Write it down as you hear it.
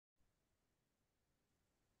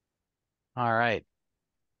All right.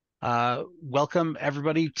 Welcome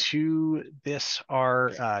everybody to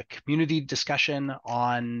our community discussion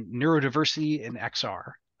on neurodiversity in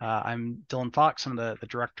XR. I'm Dylan Fox. I'm the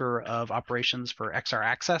Director of Operations for XR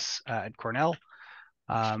Access at Cornell.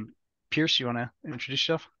 Pierce, you want to introduce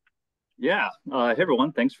yourself? Yeah. Hey,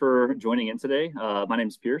 everyone. Thanks for joining in today. My name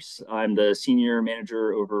is Pierce. I'm the Senior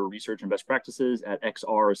Manager over Research and Best Practices at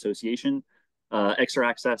XR Association. XR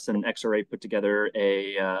Access and XRA put together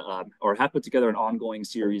or have put together an ongoing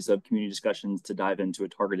series of community discussions to dive into a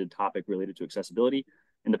targeted topic related to accessibility.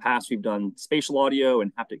 In the past, we've done spatial audio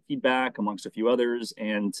and haptic feedback, amongst a few others.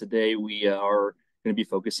 And today we are going to be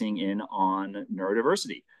focusing in on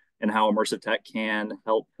neurodiversity and how immersive tech can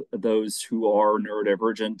help those who are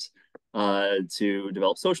neurodivergent to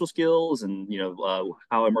develop social skills, and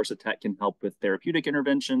how immersive tech can help with therapeutic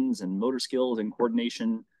interventions and motor skills and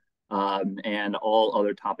coordination, and all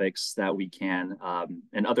other topics that we can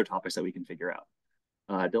and other topics that we can figure out.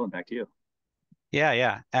 Dylan, back to you.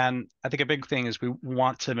 Yeah. And I think a big thing is we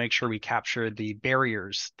want to make sure we capture the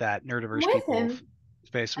barriers that neurodiverse With people him.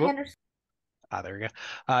 face. I understand. There we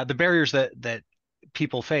go. The barriers that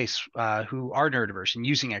people face who are neurodiverse and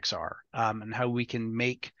using XR, and how we can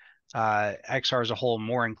make XR as a whole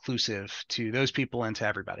more inclusive to those people and to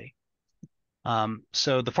everybody.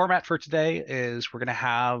 So the format for today is we're going to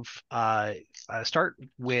have start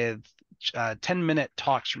with 10-minute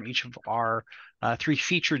talks from each of our three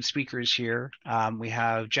featured speakers here. We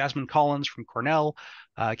have Jazmin Collins from Cornell,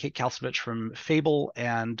 Kate Kalcevich from Fable,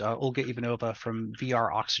 and Olga Ivanova from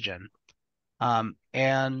VR Oxygen.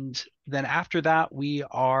 And then after that, we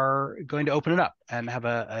are going to open it up and have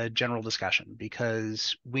a general discussion,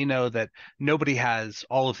 because we know that nobody has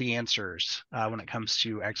all of the answers when it comes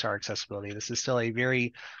to XR accessibility. This is still a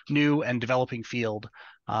very new and developing field.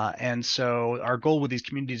 And so our goal with these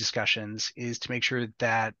community discussions is to make sure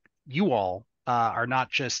that you all are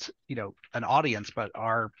not just, an audience, but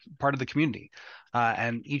are part of the community.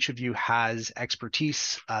 And each of you has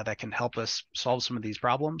expertise that can help us solve some of these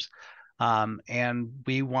problems. And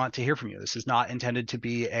we want to hear from you. This is not intended to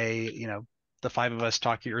be the five of us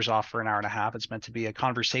talk your ears off for an hour and a half. It's meant to be a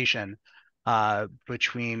conversation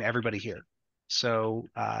between everybody here. So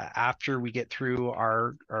after we get through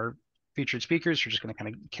our featured speakers, we're just going to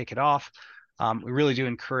kind of kick it off. We really do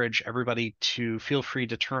encourage everybody to feel free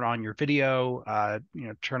to turn on your video,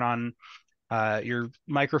 turn on your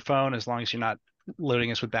microphone, as long as you're not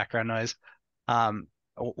loading us with background noise,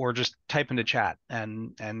 or just type into chat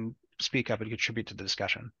and speak up and contribute to the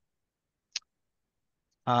discussion.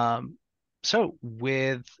 So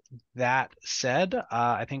with that said,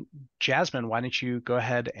 I think Jazmin, why don't you go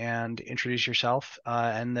ahead and introduce yourself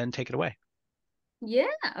and then take it away. Yeah,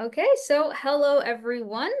 okay. So hello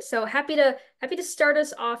everyone. So happy to start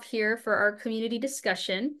us off here for our community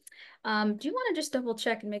discussion. Do you want to just double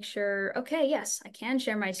check and make sure? Okay, yes, I can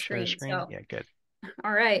share my Share screen. screen. So Yeah, good.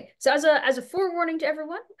 all right. So as a forewarning to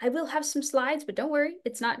everyone, I will have some slides, but don't worry,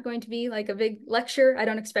 it's not going to be like a big lecture. I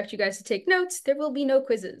don't expect you guys to take notes. There will be no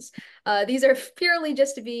quizzes. These are purely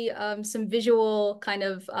just to be some visual kind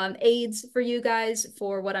of aids for you guys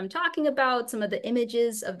for what I'm talking about, some of the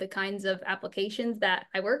images of the kinds of applications that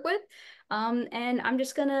I work with. And I'm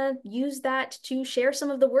just gonna use that to share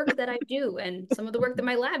some of the work that I do and some of the work that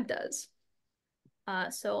my lab does.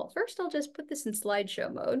 So first I'll just put this in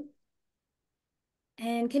slideshow mode.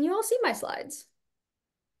 And can you all see my slides?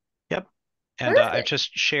 Yep. And I've Perfect. just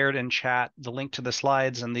shared in chat the link to the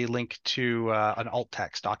slides and the link to an alt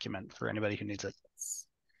text document for anybody who needs it.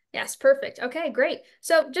 Yes, perfect. Okay, great.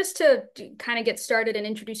 So just to kind of get started and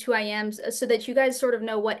introduce who I am so that you guys sort of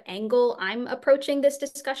know what angle I'm approaching this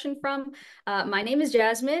discussion from. My name is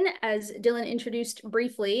Jazmin. As Dylan introduced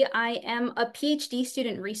briefly, I am a PhD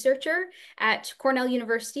student researcher at Cornell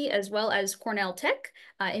University as well as Cornell Tech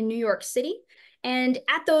in New York City. And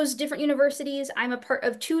at those different universities, I'm a part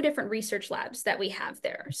of two different research labs that we have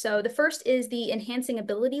there. So the first is the Enhancing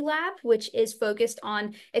Ability Lab, which is focused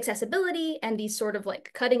on accessibility and these sort of like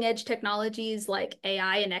cutting edge technologies like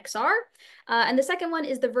AI and XR. And the second one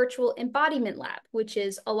is the Virtual Embodiment Lab, which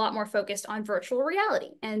is a lot more focused on virtual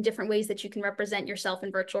reality and different ways that you can represent yourself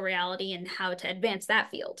in virtual reality and how to advance that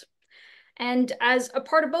field. And as a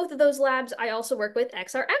part of both of those labs, I also work with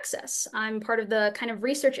XR Access. I'm part of the kind of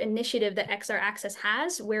research initiative that XR Access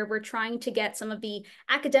has, where we're trying to get some of the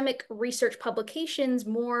academic research publications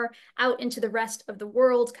more out into the rest of the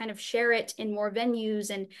world, kind of share it in more venues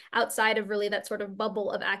and outside of really that sort of bubble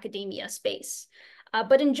of academia space.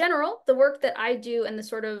 But in general, the work that I do and the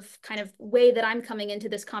sort of kind of way that I'm coming into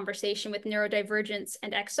this conversation with neurodivergence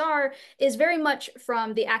and XR is very much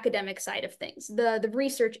from the academic side of things, the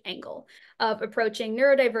research angle of approaching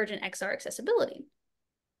neurodivergent XR accessibility.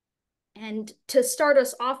 And to start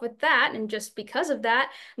us off with that, and just because of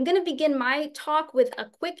that, I'm going to begin my talk with a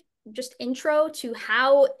quick just intro to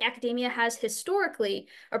how academia has historically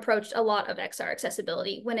approached a lot of XR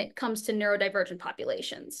accessibility when it comes to neurodivergent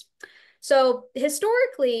populations. So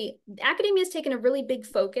historically, academia has taken a really big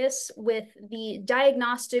focus with the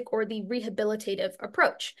diagnostic or the rehabilitative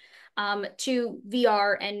approach to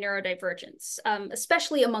VR and neurodivergence,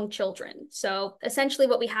 especially among children. So essentially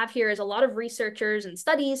what we have here is a lot of researchers and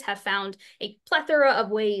studies have found a plethora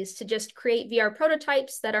of ways to just create VR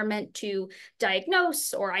prototypes that are meant to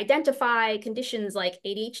diagnose or identify conditions like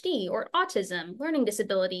ADHD or autism, learning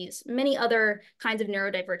disabilities, many other kinds of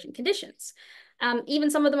neurodivergent conditions. Even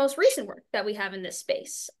some of the most recent work that we have in this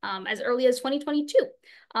space, as early as 2022,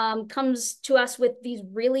 comes to us with these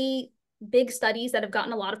really big studies that have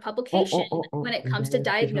gotten a lot of publication when it comes to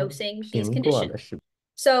diagnosing these conditions.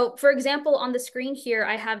 So, for example, on the screen here,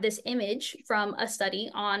 I have this image from a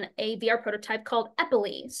study on a VR prototype called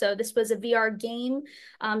Epily. So this was a VR game,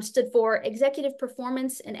 stood for Executive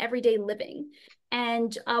Performance in Everyday Living.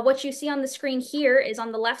 And what you see on the screen here is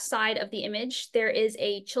on the left side of the image, there is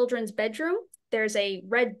a children's bedroom. There's a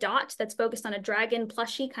red dot that's focused on a dragon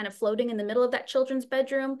plushie kind of floating in the middle of that children's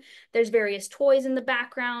bedroom. There's various toys in the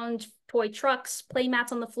background, toy trucks, play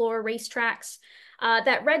mats on the floor, racetracks.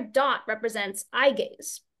 That red dot represents eye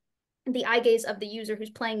gaze, the eye gaze of the user who's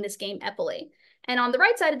playing this game Epily. And on the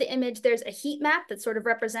right side of the image, there's a heat map that sort of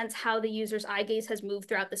represents how the user's eye gaze has moved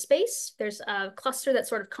throughout the space. There's a cluster that's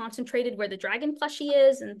sort of concentrated where the dragon plushie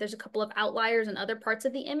is, and there's a couple of outliers in other parts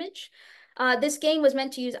of the image. This game was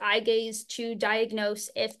meant to use eye gaze to diagnose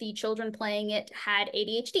if the children playing it had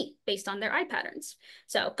ADHD based on their eye patterns.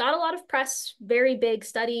 So got a lot of press, very big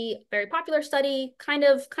study, very popular study, kind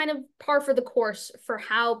of par for the course for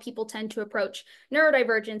how people tend to approach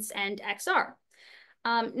neurodivergence and XR.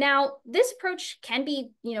 Now, this approach can be,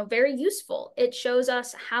 very useful. It shows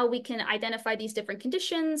us how we can identify these different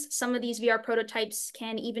conditions. Some of these VR prototypes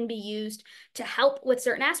can even be used to help with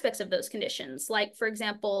certain aspects of those conditions, like, for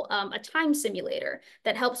example, a time simulator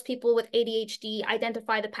that helps people with ADHD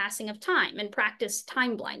identify the passing of time and practice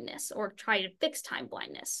time blindness or try to fix time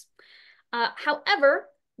blindness. However,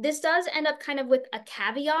 this does end up kind of with a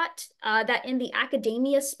caveat that in the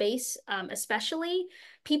academia space, especially,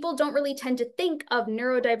 people don't really tend to think of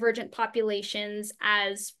neurodivergent populations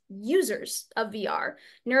as users of VR.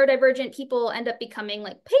 Neurodivergent people end up becoming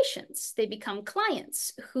like patients. They become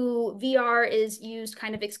clients who VR is used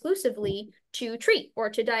kind of exclusively to treat or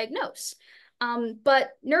to diagnose.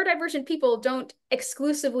 But neurodivergent people don't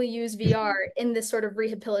exclusively use VR in this sort of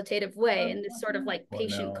rehabilitative way, in this sort of like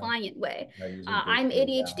patient-client way. I'm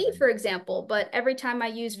ADHD, for example, but every time I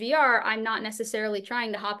use VR, I'm not necessarily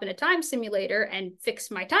trying to hop in a time simulator and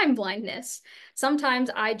fix my time blindness.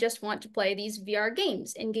 Sometimes I just want to play these VR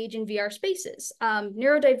games, engage in VR spaces.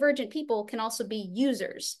 Neurodivergent people can also be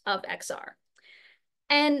users of XR.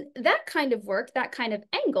 And that kind of work, that kind of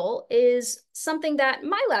angle is something that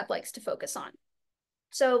my lab likes to focus on.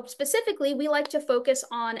 So specifically, we like to focus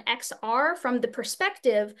on XR from the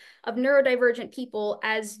perspective of neurodivergent people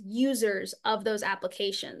as users of those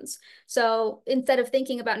applications. So instead of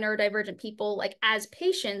thinking about neurodivergent people like as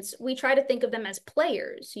patients, we try to think of them as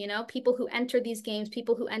players, people who enter these games,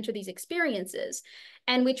 people who enter these experiences.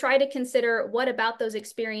 And we try to consider what about those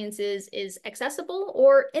experiences is accessible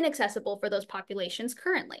or inaccessible for those populations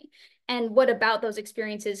currently. And what about those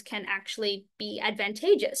experiences can actually be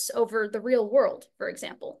advantageous over the real world, for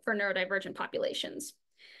example, for neurodivergent populations.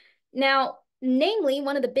 Now, namely,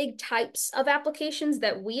 one of the big types of applications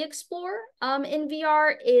that we explore in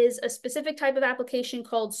VR is a specific type of application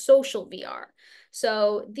called social VR.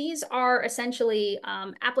 So these are essentially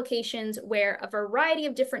applications where a variety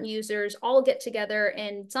of different users all get together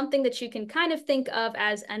in something that you can kind of think of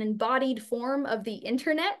as an embodied form of the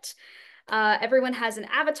internet. Everyone has an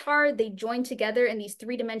avatar. They join together in these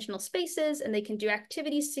three-dimensional spaces, and they can do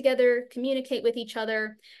activities together, communicate with each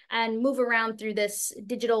other, and move around through this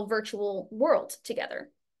digital virtual world together.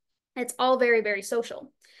 It's all very, very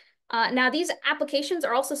social. Now, these applications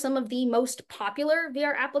are also some of the most popular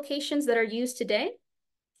VR applications that are used today.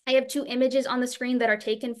 I have two images on the screen that are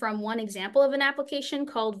taken from one example of an application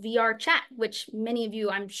called VR Chat, which many of you,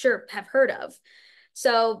 I'm sure, have heard of.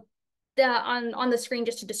 So on the screen,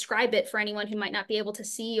 just to describe it for anyone who might not be able to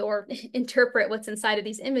see or interpret what's inside of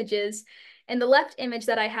these images, In the left image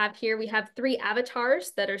that I have here, we have 3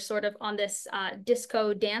 avatars that are sort of on this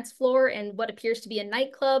disco dance floor in what appears to be a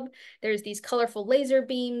nightclub. There's these colorful laser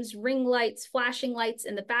beams, ring lights, flashing lights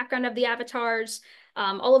in the background of the avatars.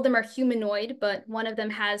 All of them are humanoid, but one of them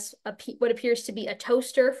has what appears to be a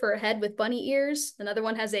toaster for a head with bunny ears. Another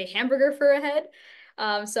one has a hamburger for a head.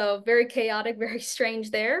 So very chaotic, very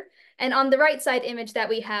strange there. And on the right side image that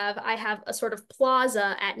we have, I have a sort of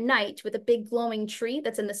plaza at night with a big glowing tree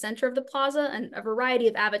that's in the center of the plaza and a variety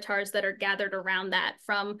of avatars that are gathered around that,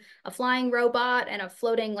 from a flying robot and a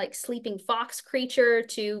floating like sleeping fox creature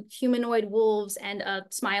to humanoid wolves and a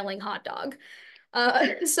smiling hot dog.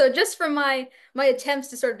 So just from my attempts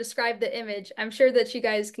to sort of describe the image, I'm sure that you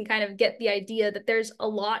guys can kind of get the idea that there's a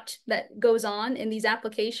lot that goes on in these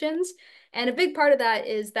applications. And a big part of that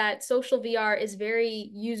is that social VR is very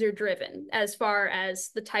user-driven as far as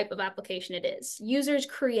the type of application it is. Users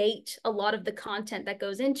create a lot of the content that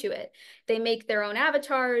goes into it. They make their own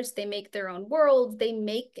avatars, they make their own worlds, they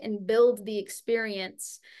make and build the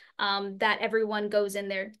experience that everyone goes in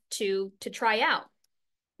there to try out.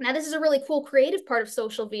 Now, this is a really cool creative part of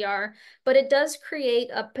social VR, but it does create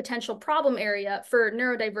a potential problem area for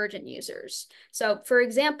neurodivergent users. So, for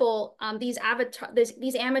example, these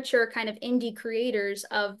amateur kind of indie creators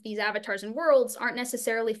of these avatars and worlds aren't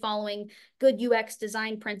necessarily following good UX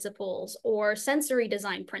design principles or sensory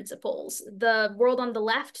design principles. The world on the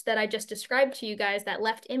left that I just described to you guys, that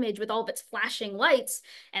left image with all of its flashing lights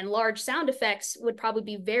and large sound effects, would probably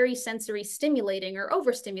be very sensory stimulating or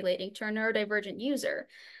overstimulating to a neurodivergent user.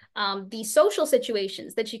 The social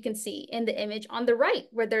situations that you can see in the image on the right,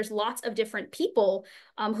 where there's lots of different people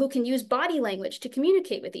who can use body language to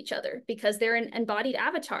communicate with each other because they're embodied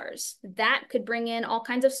avatars. That could bring in all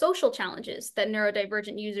kinds of social challenges that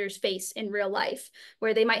neurodivergent users face in real life,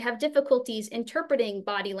 where they might have difficulties interpreting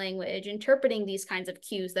body language, interpreting these kinds of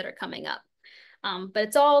cues that are coming up. But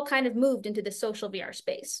it's all kind of moved into the social VR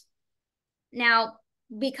space. Now,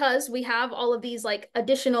 because we have all of these like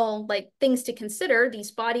additional like things to consider,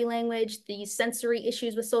 these body language, these sensory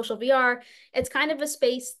issues with social VR, it's kind of a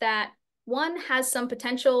space that, one, has some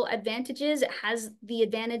potential advantages. It has the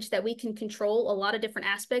advantage that we can control a lot of different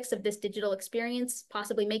aspects of this digital experience,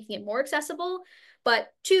 possibly making it more accessible. But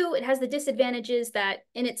 2, it has the disadvantages that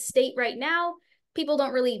in its state right now, people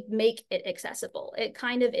don't really make it accessible. It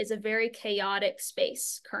kind of is a very chaotic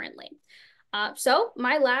space currently. So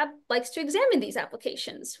my lab likes to examine these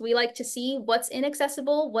applications. We like to see what's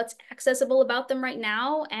inaccessible, what's accessible about them right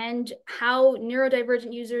now, and how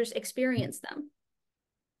neurodivergent users experience them.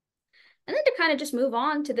 And then to kind of just move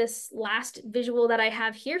on to this last visual that I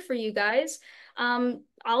have here for you guys,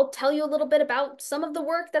 I'll tell you a little bit about some of the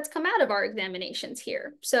work that's come out of our examinations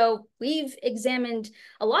here. So we've examined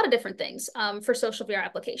a lot of different things for social VR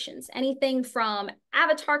applications, anything from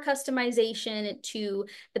avatar customization to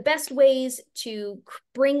the best ways to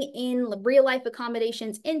bring in real life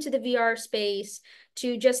accommodations into the VR space,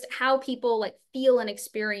 to just how people like feel and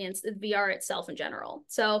experience the VR itself in general.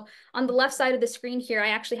 So on the left side of the screen here, I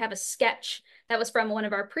actually have a sketch that was from one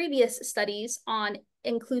of our previous studies on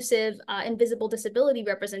inclusive invisible disability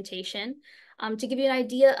representation, to give you an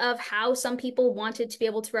idea of how some people wanted to be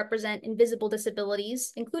able to represent invisible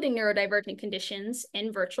disabilities, including neurodivergent conditions,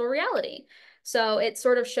 in virtual reality. So it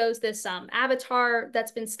sort of shows this avatar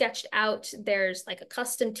that's been sketched out. There's like a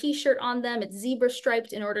custom t-shirt on them. It's zebra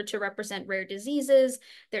striped in order to represent rare diseases.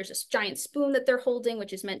 There's this giant spoon that they're holding,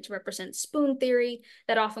 which is meant to represent spoon theory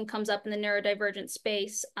that often comes up in the neurodivergent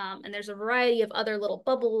space. And there's a variety of other little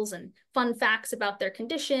bubbles and fun facts about their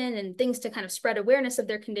condition and things to kind of spread awareness of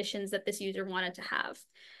their conditions that this user wanted to have.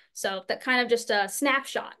 So that kind of just a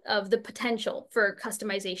snapshot of the potential for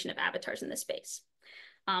customization of avatars in this space.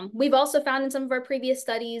 We've also found in some of our previous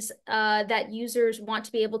studies that users want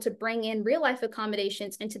to be able to bring in real-life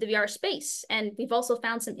accommodations into the VR space. And we've also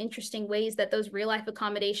found some interesting ways that those real-life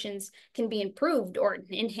accommodations can be improved or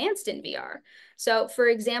enhanced in VR. So, for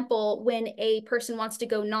example, when a person wants to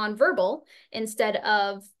go nonverbal, instead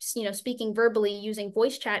of speaking verbally using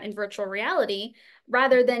voice chat in virtual reality,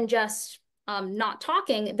 rather than just not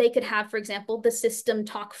talking, they could have, for example, the system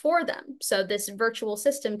talk for them. So this virtual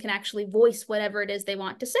system can actually voice whatever it is they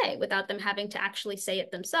want to say without them having to actually say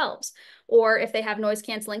it themselves. Or if they have noise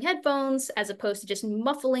canceling headphones, as opposed to just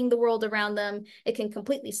muffling the world around them, it can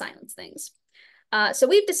completely silence things. So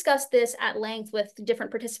we've discussed this at length with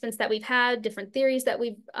different participants that we've had, different theories that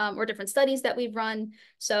we've, or different studies that we've run.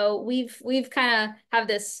 So we've kind of have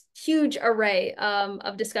this huge array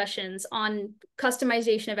of discussions on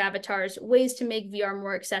customization of avatars, ways to make VR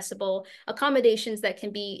more accessible, accommodations that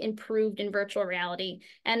can be improved in virtual reality,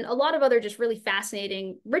 and a lot of other just really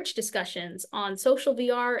fascinating, rich discussions on social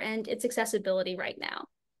VR and its accessibility right now.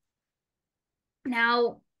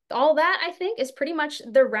 Now, all that I think is pretty much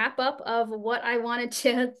the wrap up of what I wanted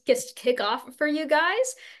to just kick off for you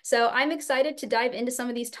guys. So I'm excited to dive into some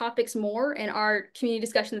of these topics more in our community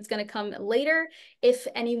discussion that's going to come later. If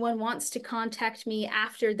anyone wants to contact me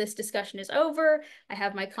after this discussion is over, I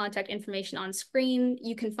have my contact information on screen.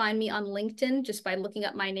 You can find me on LinkedIn just by looking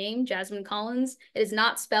up my name, Jazmin Collins. It is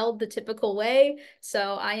not spelled the typical way,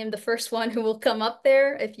 so I am the first one who will come up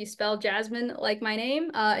there if you spell Jazmin like my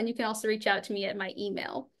name. And you can also reach out to me at my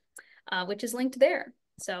email, which is linked there.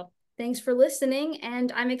 So thanks for listening,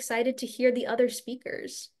 and I'm excited to hear the other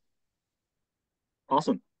speakers.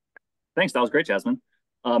 Awesome. Thanks. That was great, Jazmin.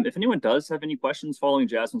 If anyone does have any questions following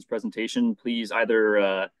Jazmin's presentation, please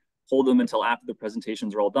either hold them until after the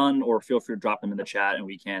presentations are all done, or feel free to drop them in the chat and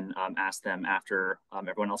we can ask them after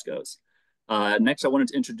everyone else goes. Next, I wanted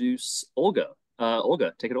to introduce Olga.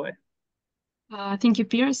 Olga, take it away. Thank you,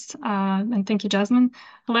 Pierce, and thank you, Jazmin.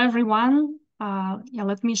 Hello, everyone. Yeah,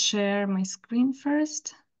 let me share my screen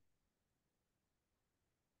first.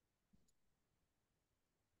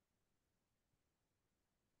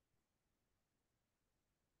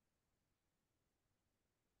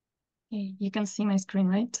 Okay, you can see my screen,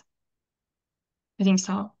 right? I think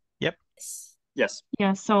so. Yep. Yes.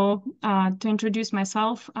 Yeah, so to introduce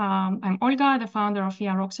myself, I'm Olga, the founder of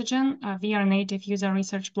VR Oxygen, a VR native user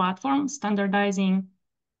research platform standardizing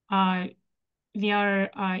VR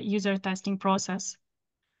user testing process.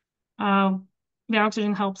 VR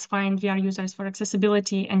Oxygen helps find VR users for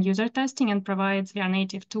accessibility and user testing, and provides VR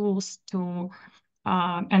native tools to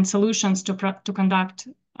and solutions to conduct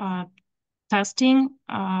testing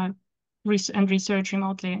and research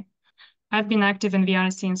remotely. I've been active in VR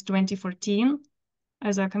since 2014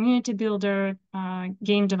 as a community builder,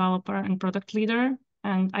 game developer, and product leader.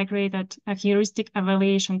 And I created a heuristic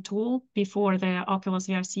evaluation tool before the Oculus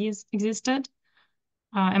VRCs existed.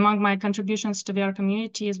 Among my contributions to VR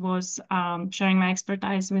communities was sharing my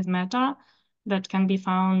expertise with Meta that can be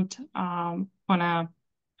found on a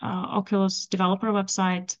Oculus developer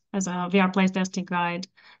website as a VR playtesting guide.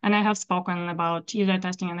 And I have spoken about user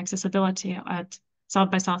testing and accessibility at South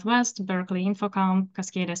by Southwest, Berkeley InfoCamp,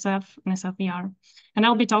 Cascade SF, and SFVR. And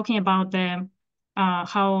I'll be talking about the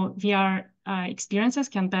how VR experiences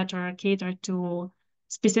can better cater to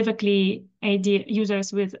specifically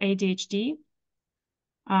users with ADHD.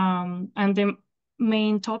 And the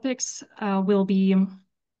main topics will be,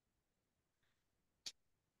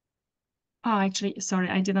 actually, sorry,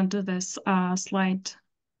 I didn't do this slideshow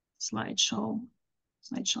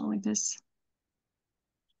like this.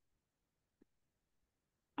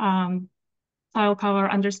 I'll cover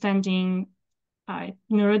understanding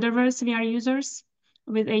neurodiverse VR users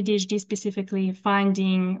with ADHD, specifically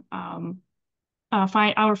finding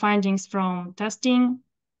our findings from testing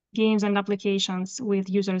games and applications with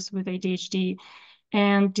users with ADHD,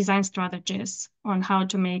 and design strategies on how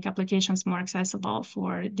to make applications more accessible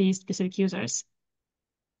for these specific users.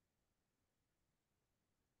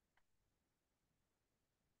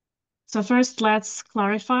 So first, let's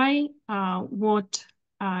clarify what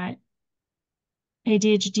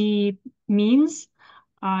ADHD means.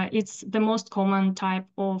 It's the most common type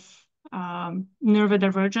of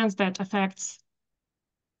neurodivergence that affects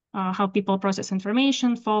how people process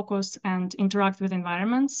information, focus, and interact with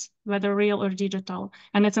environments, whether real or digital.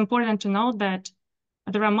 And it's important to note that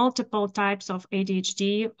there are multiple types of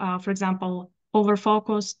ADHD. For example,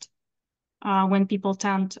 overfocused, when people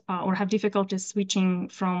tend or have difficulties switching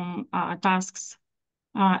from tasks.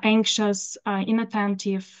 Anxious,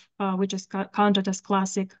 inattentive, which is counted as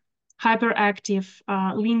classic. Hyperactive,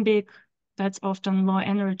 limbic, that's often low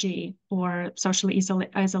energy or socially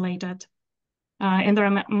isolated. And there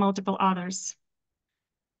are multiple others.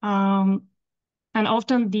 And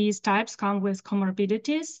often these types come with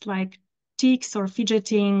comorbidities like tics or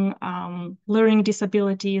fidgeting, learning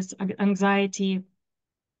disabilities, anxiety.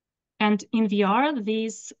 And in VR,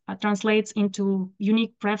 this translates into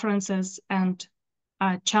unique preferences and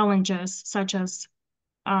challenges such as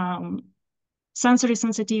sensory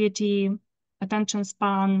sensitivity, attention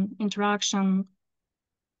span, interaction.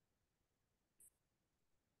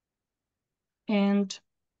 And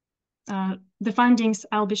the findings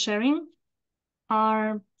I'll be sharing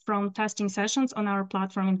are from testing sessions on our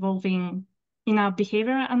platform involving enough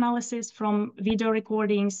behavior analysis from video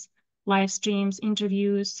recordings, live streams,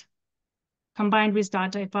 interviews, combined with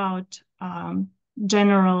data about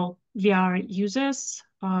general VR users,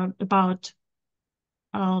 about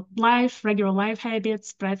regular life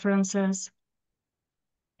habits, preferences.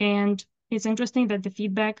 And it's interesting that the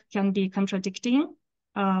feedback can be contradicting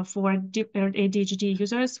for ADHD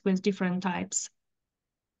users with different types.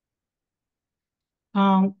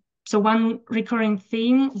 So one recurring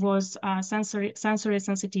theme was sensory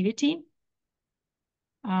sensitivity,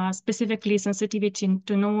 specifically sensitivity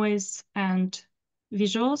to noise and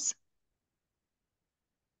visuals.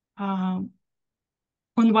 On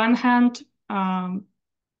one hand,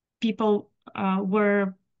 people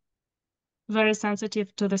were very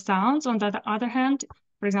sensitive to the sounds. On the other hand,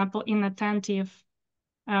 for example, inattentive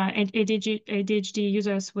ADHD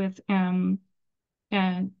users with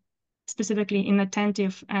specifically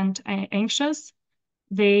inattentive and anxious,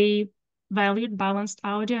 they valued balanced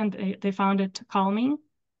audio and they found it calming.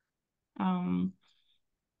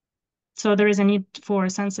 So there is a need for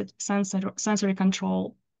sensory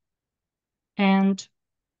control. And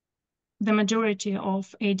the majority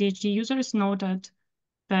of ADHD users noted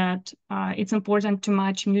that it's important to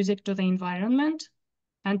match music to the environment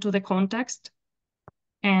and to the context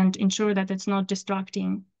and ensure that it's not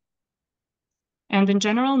distracting. And in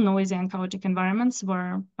general, noisy and chaotic environments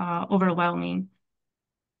were overwhelming.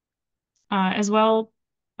 As well,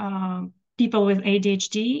 people with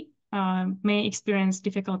ADHD may experience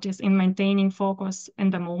difficulties in maintaining focus in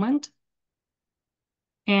the moment.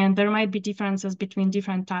 And there might be differences between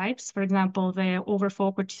different types. For example, the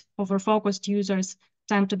overfocused users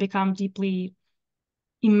tend to become deeply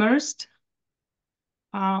immersed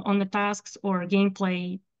on the tasks or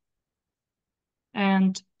gameplay,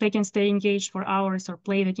 and they can stay engaged for hours or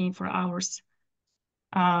play the game for hours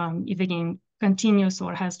if the game continues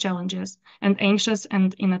or has challenges. And anxious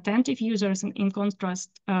and inattentive users, in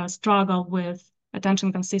contrast, struggle with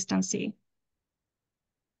attention consistency.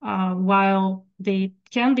 While they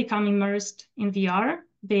can become immersed in VR,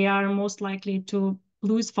 they are most likely to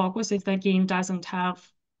lose focus if the game doesn't have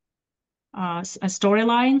a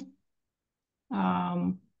storyline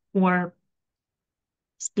or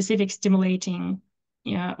specific stimulating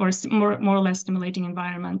or more or less stimulating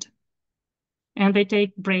environment. And they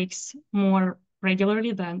take breaks more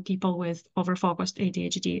regularly than people with overfocused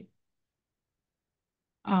ADHD.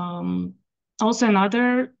 Also,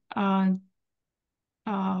 another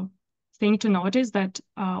thing to notice that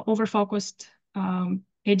overfocused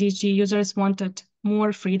ADHD users wanted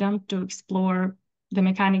more freedom to explore the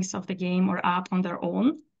mechanics of the game or app on their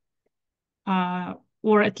own,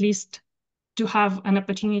 or at least to have an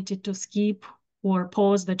opportunity to skip or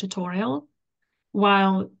pause the tutorial,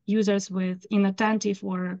 while users with inattentive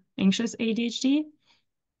or anxious ADHD,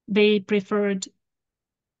 they preferred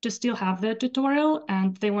to still have the tutorial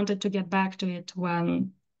and they wanted to get back to it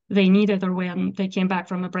when they needed or when they came back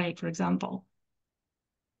from a break, for example.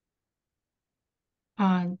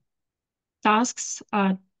 Tasks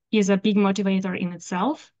is a big motivator in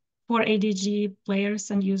itself for ADHD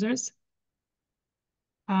players and users.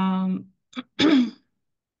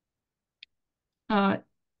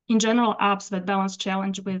 In general, apps that balance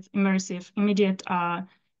challenge with immersive immediate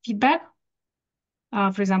feedback,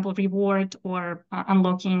 for example, reward or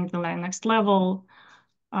unlocking the next level,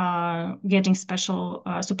 getting special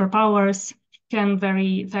superpowers, can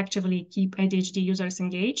very effectively keep ADHD users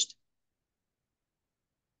engaged.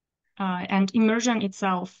 And immersion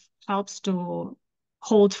itself helps to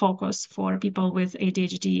hold focus for people with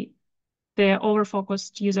ADHD. The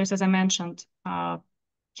overfocused users, as I mentioned,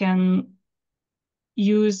 can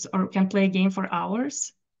use or can play a game for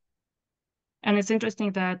hours. And it's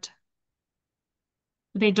interesting that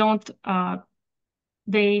they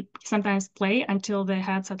sometimes play until the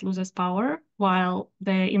headset loses power, while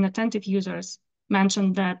the inattentive users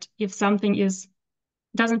mentioned that if something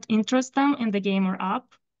doesn't interest them in the game or app,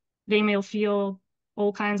 they may feel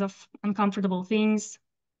all kinds of uncomfortable things,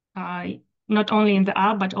 not only in the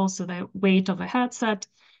app, but also the weight of the headset,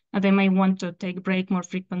 and they may want to take a break more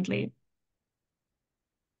frequently.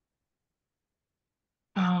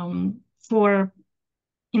 For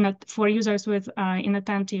users with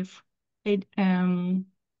inattentive and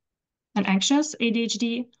anxious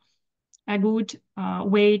ADHD, a good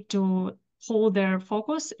way to hold their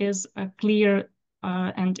focus is a clear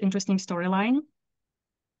and interesting storyline.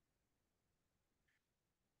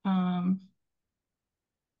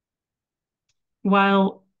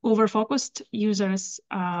 While overfocused users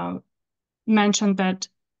mentioned that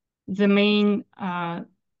the main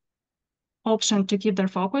option to keep their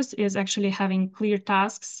focus is actually having clear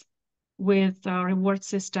tasks with a reward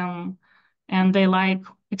system and they like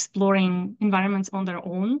exploring environments on their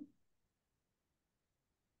own.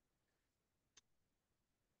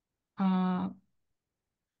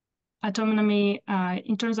 Autonomy,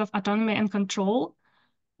 in terms of autonomy and control,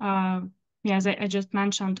 as I just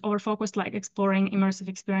mentioned, over-focused, like exploring immersive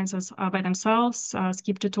experiences by themselves,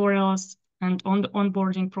 skip tutorials and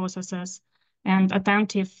onboarding processes, and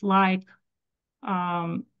attentive, like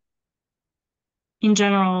in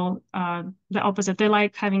general, the opposite. They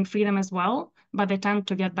like having freedom as well, but they tend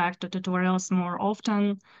to get back to tutorials more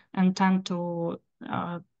often and tend to,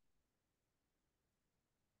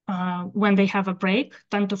 when they have a break,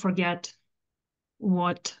 tend to forget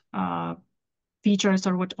what features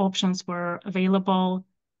or what options were available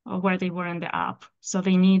where they were in the app. So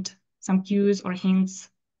they need some cues or hints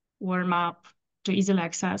or map to easily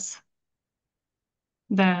access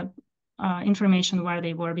the information where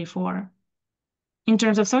they were before. In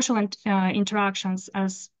terms of social interactions,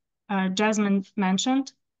 as Jazmin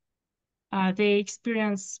mentioned, they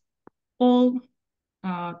experience all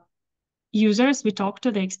users we talked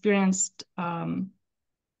to, they experienced some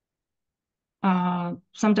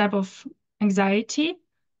type of anxiety,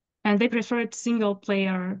 and they preferred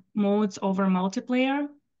single-player modes over multiplayer.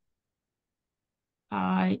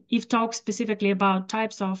 If talk specifically about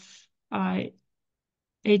types of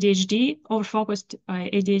ADHD, over-focused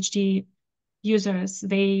ADHD users,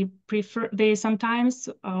 they sometimes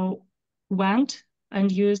went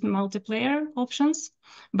and used multiplayer options,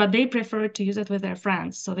 but they prefer to use it with their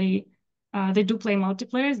friends. So they do play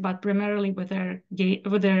multiplayers, but primarily with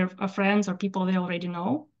their friends or people they already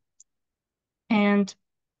know. And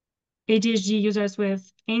ADHD users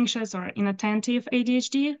with anxious or inattentive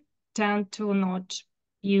ADHD tend to not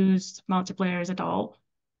use multiplayers at all.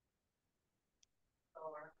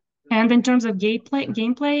 And in terms of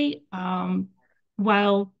gameplay,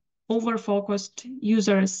 while over-focused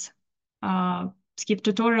users skip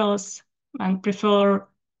tutorials and prefer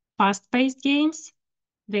fast-paced games,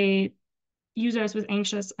 users with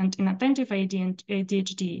anxious and inattentive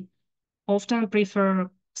ADHD often prefer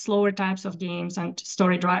slower types of games and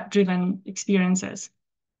story-driven experiences.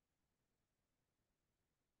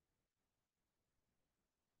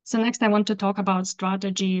 So next I want to talk about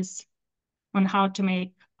strategies on how to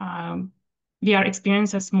make VR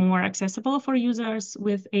experiences more accessible for users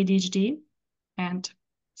with ADHD and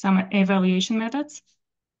some evaluation methods.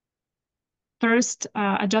 First,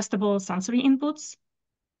 adjustable sensory inputs.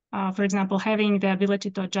 For example, having the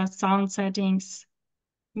ability to adjust sound settings,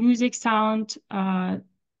 music sound,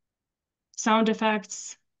 sound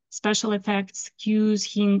effects, special effects, cues,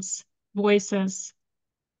 hints, voices,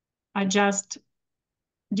 adjust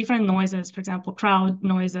different noises, for example, crowd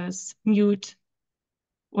noises, mute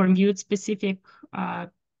specific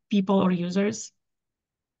people or users.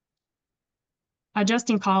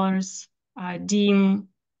 Adjusting colors, dim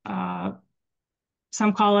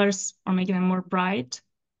some colors or making them more bright.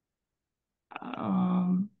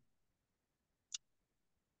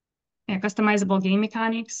 Customizable game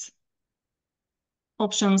mechanics,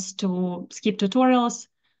 options to skip tutorials,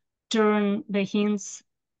 turn the hints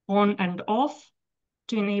on and off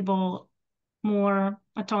to enable more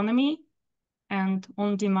autonomy and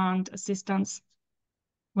on-demand assistance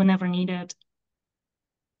whenever needed.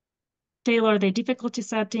 Tailor the difficulty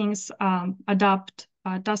settings, adapt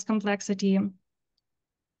task complexity.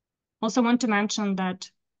 Also want to mention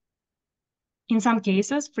that in some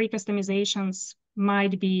cases, free customizations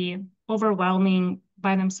might be overwhelming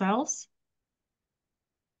by themselves.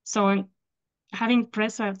 So having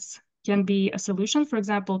presets can be a solution. For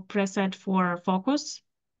example, preset for focus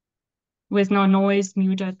with no noise,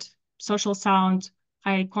 muted, social sound,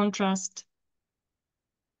 high contrast.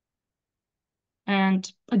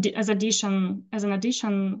 And as an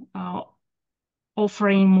addition,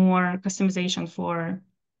 offering more customization for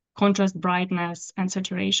contrast, brightness, and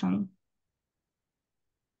saturation.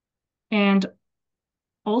 And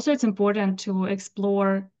also it's important to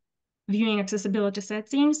explore viewing accessibility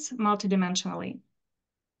settings multidimensionally.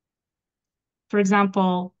 For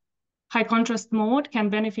example, high contrast mode can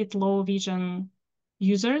benefit low vision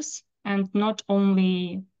users and not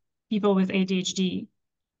only people with ADHD.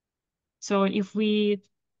 So if we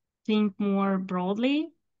think more broadly,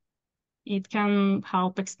 it can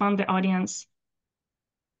help expand the audience.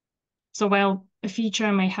 So while a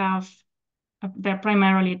feature may have their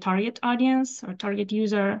primarily target audience or target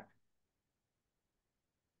user,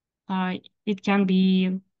 it can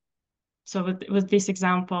be, so with this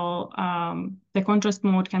example, the contrast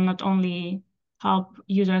mode can not only help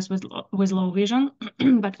users with low vision,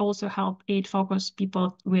 but also help aid focus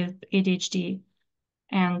people with ADHD.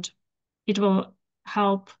 And it will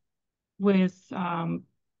help with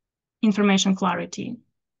information clarity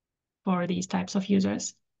for these types of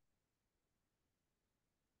users.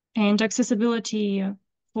 And accessibility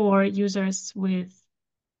for users with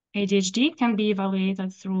ADHD can be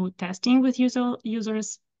evaluated through testing with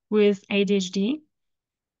users with ADHD.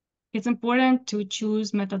 It's important to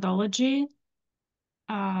choose methodology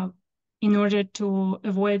in order to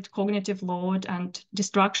avoid cognitive load and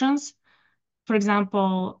distractions. For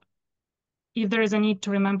example, if there is a need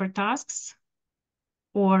to remember tasks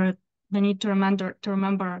or the need to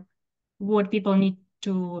remember what people need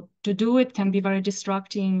to do, it can be very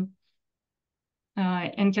distracting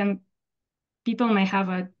and people may have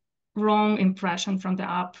a wrong impression from the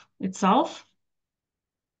app itself.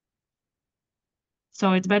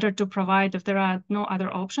 So it's better to provide, if there are no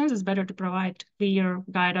other options, it's better to provide clear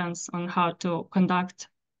guidance on how to conduct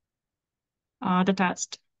the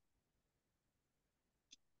test.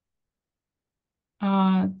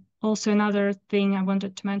 Also, another thing I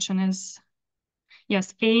wanted to mention is,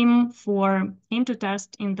 yes, aim to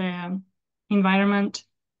test in the environment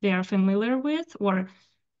they are familiar with, or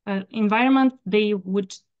environment they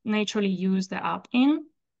would naturally use the app in,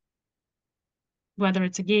 whether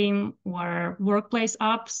it's a game or workplace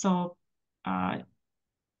app. So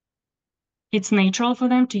it's natural for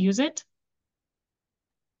them to use it.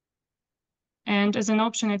 And as an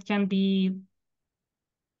option, it can be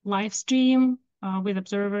live stream with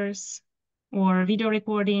observers or video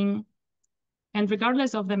recording. And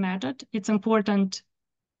regardless of the method, it's important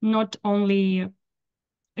to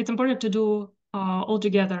do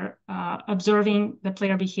altogether observing the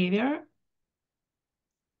player behavior,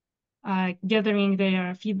 gathering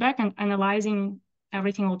their feedback and analyzing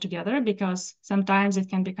everything all together, because sometimes it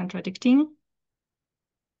can be contradicting.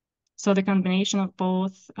 So the combination of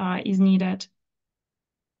both is needed.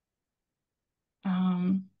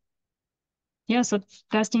 Yeah, so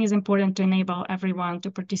testing is important to enable everyone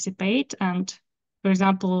to participate. And for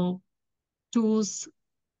example, tools,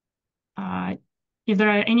 if there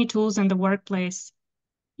are any tools in the workplace,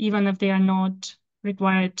 even if they are not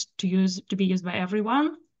required to be used by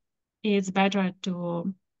everyone, it's better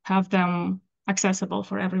to have them accessible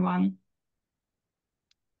for everyone.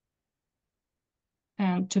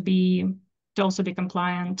 And to also be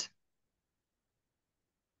compliant.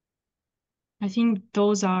 I think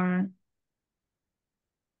those are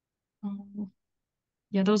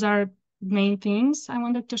main things I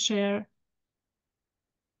wanted to share.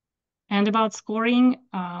 And about scoring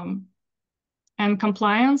and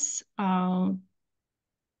compliance,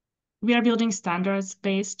 we are building standards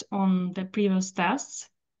based on the previous tests.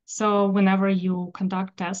 So whenever you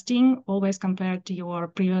conduct testing, always compare to your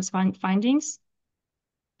previous findings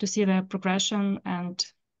to see the progression and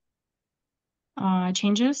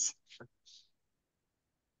changes.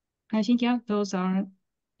 I think, yeah, those are,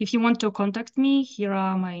 if you want to contact me, here's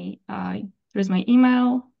my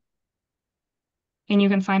email. And you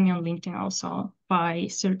can find me on LinkedIn also by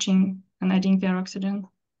searching and adding their oxygen.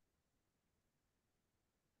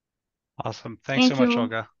 Awesome. Thanks so much,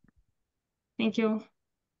 Olga. Thank you.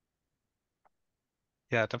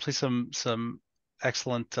 Yeah, definitely some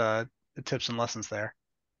excellent tips and lessons there.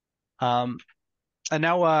 And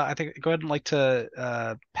now I think go ahead and like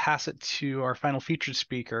to pass it to our final featured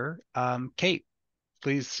speaker, Kate.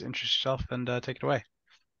 Please introduce yourself and take it away.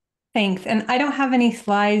 Thanks. And I don't have any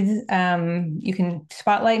slides. You can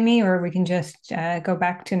spotlight me, or we can just go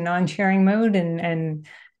back to non-sharing mode and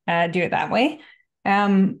do it that way.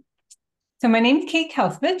 So my name is Kate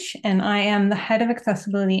Kalcevich, and I am the head of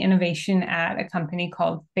accessibility innovation at a company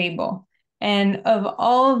called Fable. And of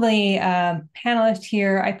all the panelists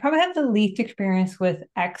here, I probably have the least experience with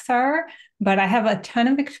XR, but I have a ton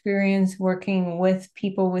of experience working with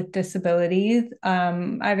people with disabilities,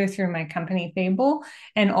 either through my company Fable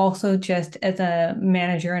and also just as a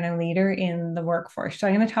manager and a leader in the workforce. So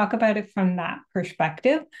I'm going to talk about it from that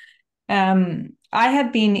perspective. I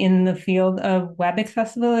have been in the field of web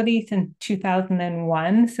accessibility since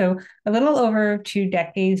 2001, so a little over 2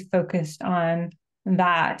 decades focused on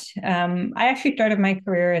that. I actually started my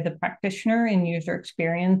career as a practitioner in user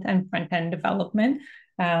experience and front-end development,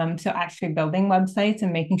 so actually building websites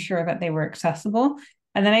and making sure that they were accessible.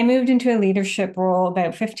 And then I moved into a leadership role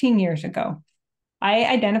about 15 years ago. I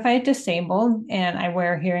identify as disabled, and I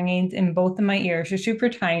wear hearing aids in both of my ears. They're super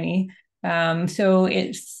tiny. So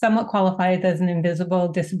it somewhat qualifies as an invisible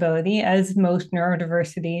disability, as most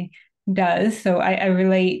neurodiversity does. So I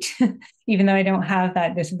relate, even though I don't have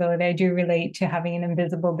that disability, I do relate to having an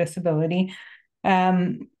invisible disability.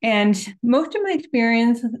 And most of my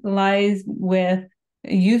experience lies with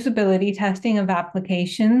usability testing of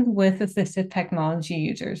applications with assistive technology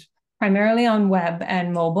users. primarily on web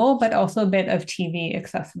and mobile, but also a bit of TV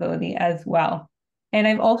accessibility as well. And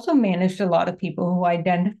I've also managed a lot of people who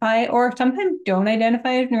identify or sometimes don't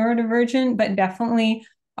identify as neurodivergent, but definitely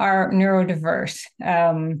are neurodiverse.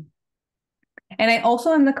 And I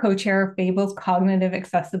also am the co-chair of Fable's Cognitive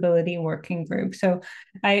Accessibility Working Group. So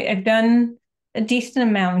I've done a decent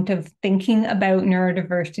amount of thinking about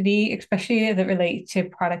neurodiversity, especially as it relates to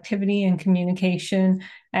productivity and communication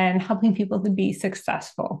and helping people to be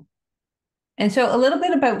successful. And so a little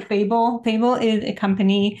bit about Fable. Fable is a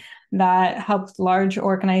company that helps large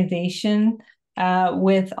organizations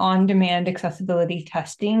with on-demand accessibility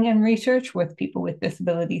testing and research with people with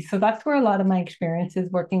disabilities. So that's where a lot of my experiences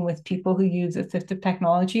working with people who use assistive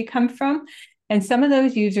technology come from. And some of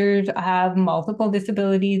those users have multiple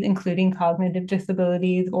disabilities, including cognitive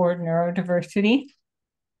disabilities or neurodiversity.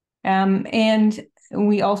 And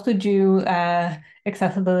we also do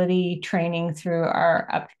accessibility training through our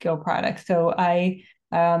upskill products. So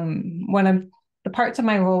one of the parts of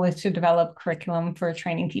my role is to develop curriculum for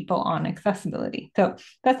training people on accessibility. So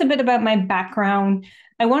that's a bit about my background.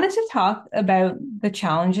 I wanted to talk about the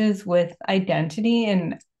challenges with identity.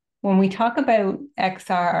 And when we talk about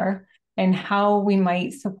XR and how we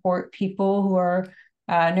might support people who are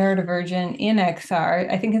neurodivergent in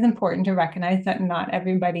XR, I think it's important to recognize that not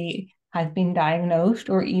everybody has been diagnosed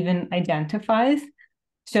or even identifies.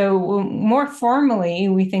 So more formally,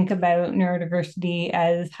 we think about neurodiversity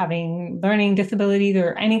as having learning disabilities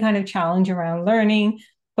or any kind of challenge around learning,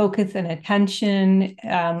 focus and attention.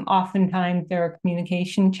 Oftentimes there are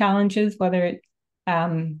communication challenges, whether it's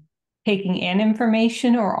taking in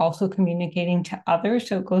information or also communicating to others.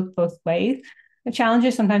 So it goes both ways. The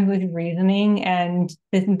challenges sometimes with reasoning and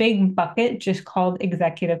this big bucket just called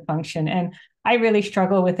executive function. And I really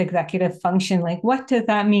struggle with executive function. Like, what does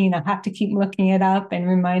that mean? I have to keep looking it up and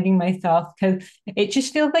reminding myself because it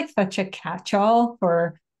just feels like such a catch-all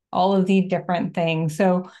for all of these different things.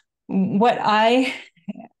 So what I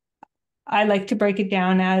like to break it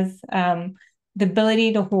down as the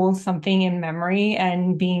ability to hold something in memory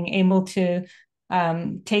and being able to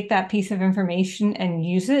take that piece of information and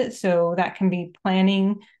use it. So that can be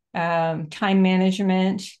planning, time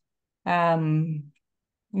management,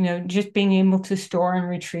 just being able to store and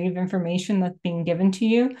retrieve information that's being given to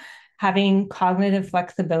you, having cognitive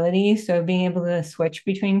flexibility. So being able to switch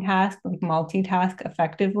between tasks, like multitask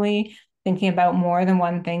effectively, thinking about more than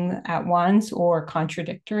one thing at once or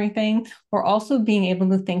contradictory things, or also being able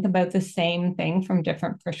to think about the same thing from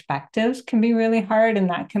different perspectives can be really hard. And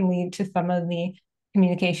that can lead to some of the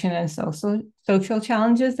communication and social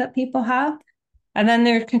challenges that people have. And then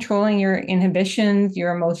there's controlling your inhibitions,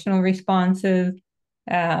 your emotional responses,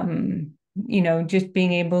 just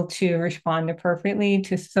being able to respond appropriately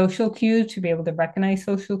to social cues, to be able to recognize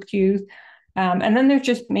social cues. And then there's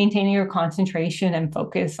just maintaining your concentration and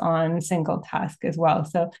focus on single task as well.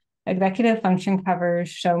 So executive function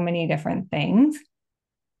covers so many different things.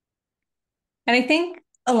 And I think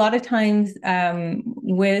a lot of times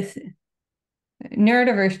with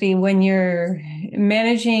neurodiversity, when you're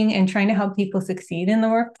managing and trying to help people succeed in the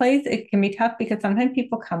workplace, it can be tough because sometimes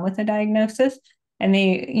people come with a diagnosis and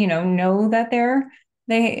they, know that they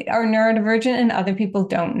are neurodivergent and other people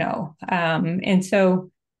don't know. And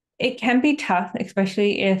so it can be tough,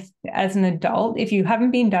 especially if, as an adult, if you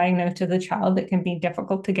haven't been diagnosed as a child, it can be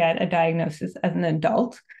difficult to get a diagnosis as an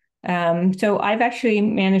adult. So I've actually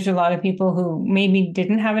managed a lot of people who maybe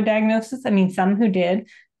didn't have a diagnosis. I mean, some who did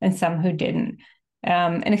and some who didn't.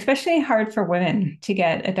 And especially hard for women to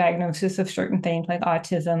get a diagnosis of certain things like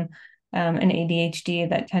autism and ADHD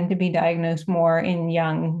that tend to be diagnosed more in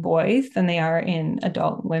young boys than they are in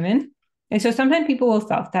adult women. And so sometimes people will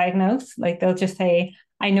self-diagnose, like they'll just say,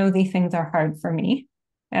 I know these things are hard for me.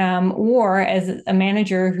 Or as a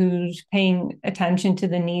manager who's paying attention to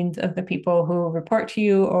the needs of the people who report to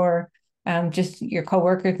you or just your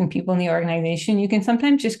coworkers and people in the organization, you can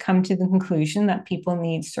sometimes just come to the conclusion that people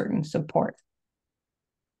need certain support.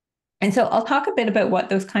 And so I'll talk a bit about what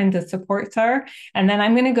those kinds of supports are, and then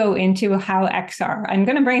I'm going to go into how XR, I'm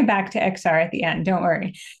going to bring it back to XR at the end, don't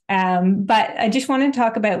worry. But I just want to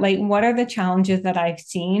talk about what are the challenges that I've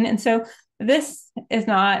seen. And so this is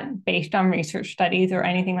not based on research studies or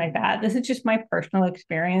anything like that. This is just my personal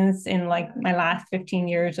experience in my last 15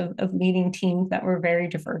 years of leading teams that were very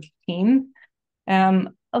diverse teams. A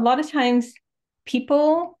lot of times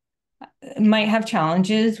people might have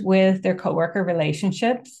challenges with their coworker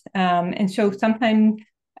relationships. And so sometimes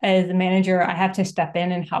as a manager, I have to step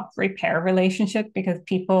in and help repair relationships because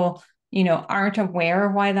people, aren't aware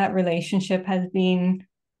of why that relationship has been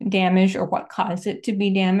damaged or what caused it to be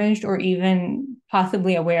damaged, or even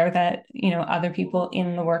possibly aware that, other people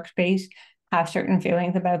in the workspace have certain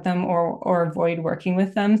feelings about them or avoid working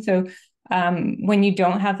with them. So when you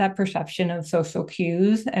don't have that perception of social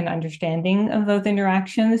cues and understanding of those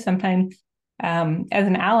interactions, sometimes as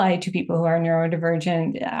an ally to people who are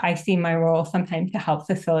neurodivergent, I see my role sometimes to help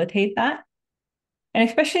facilitate that. And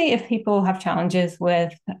especially if people have challenges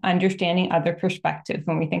with understanding other perspectives,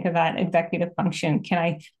 when we think of that executive function, can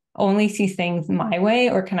I only see things my way,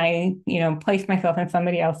 or can I, place myself in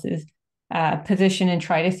somebody else's position and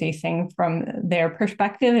try to see things from their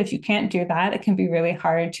perspective? If you can't do that, it can be really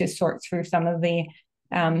hard to sort through some of the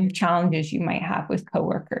challenges you might have with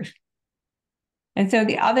coworkers. And so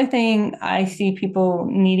the other thing, I see people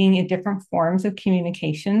needing different forms of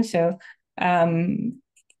communication. So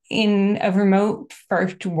in a remote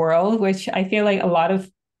first world, which I feel like a lot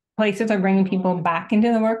of places are bringing people back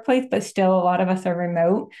into the workplace, but still a lot of us are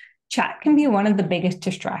remote, chat can be one of the biggest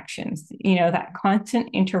distractions, that constant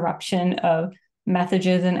interruption of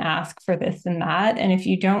messages and ask for this and that. And if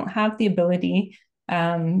you don't have the ability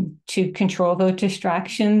to control those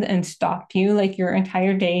distractions and stop you, like your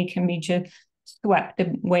entire day can be just swept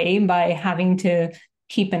away by having to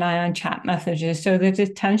keep an eye on chat messages. So there's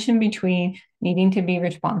this tension between needing to be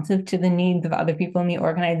responsive to the needs of other people in the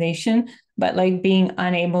organization, but like being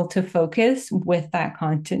unable to focus with that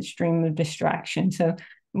constant stream of distraction. So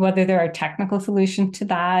whether there are technical solutions to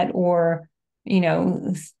that, or,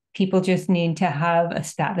 people just need to have a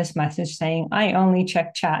status message saying, I only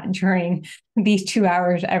check chat during these 2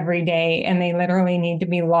 hours every day, and they literally need to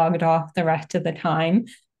be logged off the rest of the time,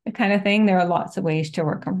 the kind of thing. There are lots of ways to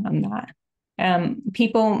work around that.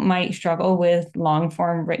 People might struggle with long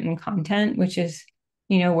form written content, which is,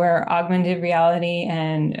 where augmented reality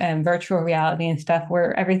and virtual reality and stuff,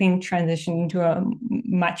 where everything transitioned into a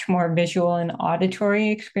much more visual and auditory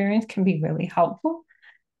experience, can be really helpful.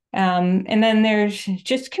 And then there's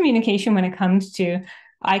just communication when it comes to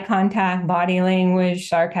eye contact, body language,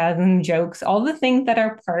 sarcasm, jokes, all the things that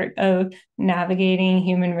are part of navigating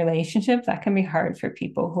human relationships that can be hard for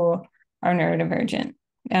people who are neurodivergent.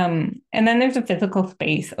 And then there's a physical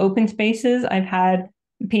space, open spaces. I've had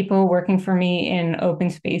people working for me in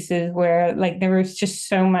open spaces where there was just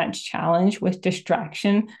so much challenge with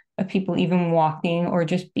distraction of people even walking or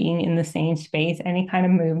just being in the same space. Any kind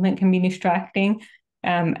of movement can be distracting.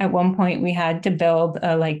 At one point, we had to build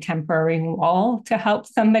a temporary wall to help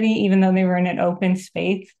somebody, even though they were in an open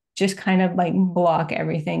space, just kind of block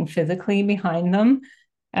everything physically behind them.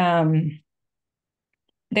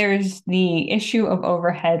 There's the issue of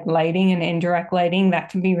overhead lighting and indirect lighting that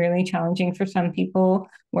can be really challenging for some people,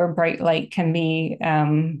 where bright light can be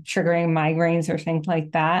triggering migraines or things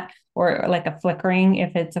like that, or like a flickering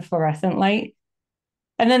if it's a fluorescent light.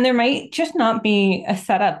 And then there might just not be a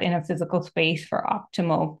setup in a physical space for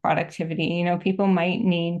optimal productivity. People might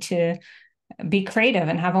need to be creative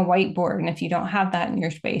and have a whiteboard, and if you don't have that in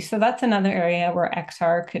your space. So that's another area where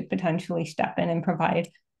XR could potentially step in and provide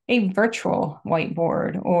a virtual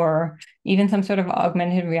whiteboard, or even some sort of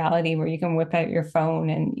augmented reality where you can whip out your phone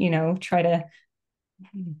and, try to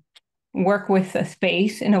work with a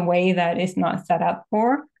space in a way that is not set up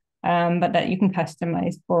for, but that you can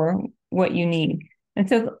customize for what you need. And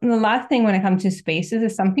so the last thing when it comes to spaces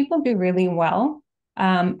is some people do really well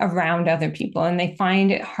around other people, and they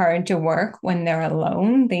find it hard to work when they're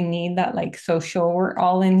alone. They need that social, we're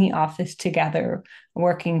all in the office together,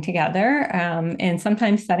 working together. And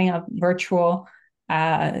sometimes setting up virtual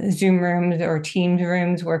Zoom rooms or Teams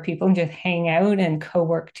rooms where people just hang out and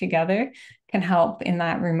co-work together can help in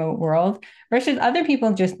that remote world, versus other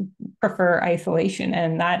people just prefer isolation.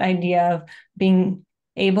 And that idea of being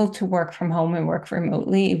able to work from home and work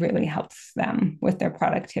remotely really helps them with their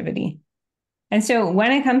productivity. And so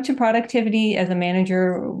when it comes to productivity as a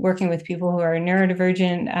manager working with people who are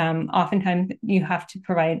neurodivergent, oftentimes you have to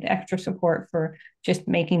provide extra support for just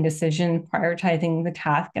making decisions, prioritizing the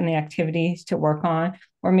task and the activities to work on,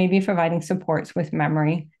 or maybe providing supports with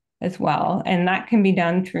memory as well. And that can be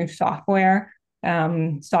done through software.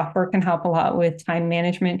 Software can help a lot with time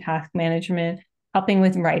management, task management, helping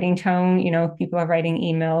with writing tone. If people are writing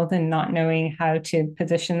emails and not knowing how to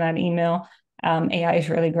position that email, AI is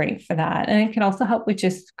really great for that. And it can also help with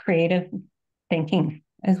just creative thinking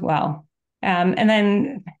as well. And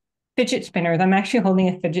then fidget spinners. I'm actually holding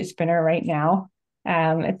a fidget spinner right now.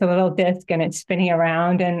 It's a little disc and it's spinning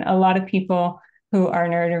around. And a lot of people who are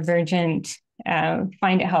neurodivergent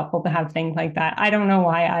find it helpful to have things like that. I don't know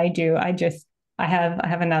why I do. I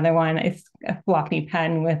have another one. It's a floppy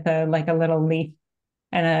pen with a little leaf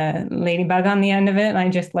and a ladybug on the end of it. And I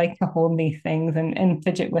just like to hold these things and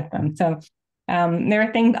fidget with them. So There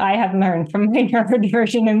are things I have learned from my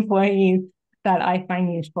neurodivergent employees that I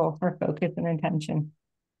find useful for focus and attention.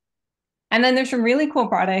 And then there's a really cool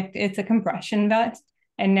product. It's a compression vest.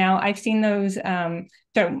 And now I've seen those.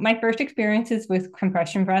 So my first experiences with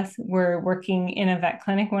compression vests were working in a vet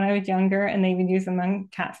clinic when I was younger, and they would use them on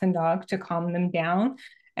cats and dogs to calm them down.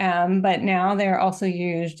 But now they're also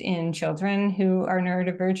used in children who are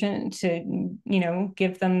neurodivergent to,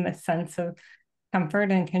 give them a sense of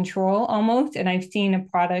comfort and control almost. And I've seen a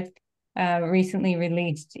product recently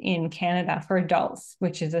released in Canada for adults,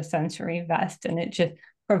 which is a sensory vest, and it just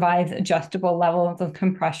provides adjustable levels of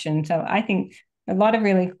compression. So I think a lot of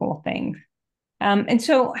really cool things. And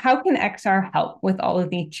so how can XR help with all of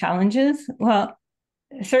these challenges? Well,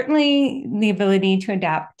 certainly the ability to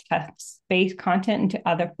adapt text-based content into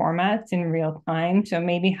other formats in real time. So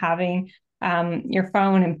maybe having your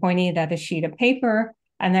phone and pointing it at a sheet of paper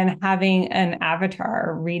and then having an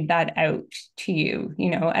avatar read that out to you,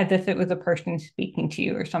 as if it was a person speaking to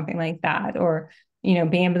you or something like that, or,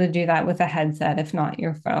 being able to do that with a headset, if not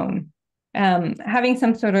your phone. Having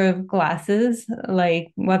some sort of glasses,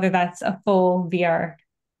 like whether that's a full VR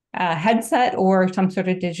headset or some sort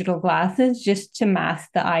of digital glasses, just to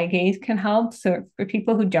mask the eye gaze can help. So for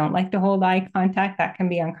people who don't like to hold eye contact, that can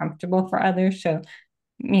be uncomfortable for others. So,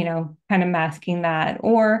 kind of masking that,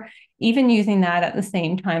 or even using that at the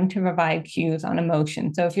same time to provide cues on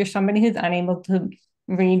emotion. So if you're somebody who's unable to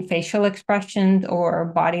read facial expressions or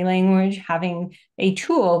body language, having a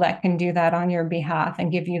tool that can do that on your behalf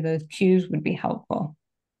and give you those cues would be helpful.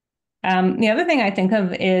 The other thing I think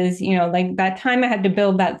of is, like that time I had to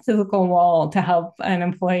build that physical wall to help an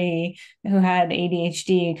employee who had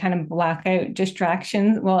ADHD kind of block out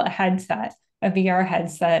distractions. Well, a VR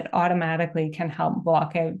headset automatically can help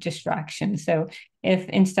block out distractions. So if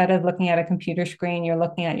instead of looking at a computer screen, you're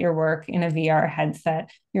looking at your work in a VR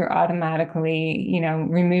headset, you're automatically,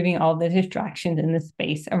 removing all the distractions in the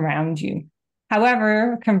space around you.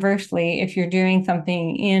 However, conversely, if you're doing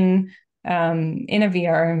something in a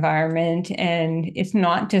VR environment and it's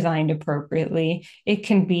not designed appropriately, it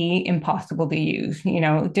can be impossible to use.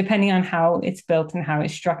 Depending on how it's built and how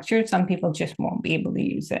it's structured, some people just won't be able to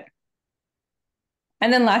use it.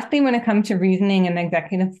 And then lastly, when it comes to reasoning and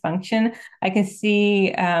executive function, I can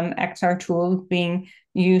see XR tools being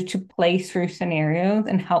used to play through scenarios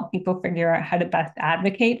and help people figure out how to best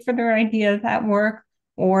advocate for their ideas at work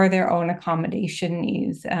or their own accommodation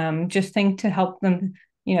needs. Just think to help them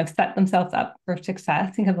set themselves up for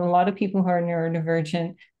success, because a lot of people who are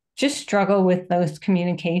neurodivergent just struggle with those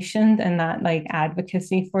communications and that like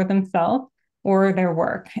advocacy for themselves or their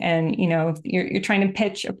work. And, if you're trying to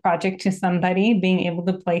pitch a project to somebody, being able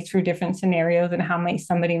to play through different scenarios and how might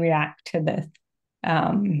somebody react to this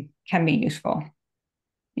can be useful.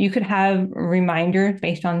 You could have reminders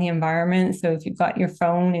based on the environment. So if you've got your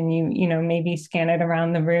phone and you maybe scan it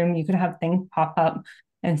around the room, you could have things pop up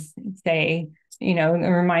and say, a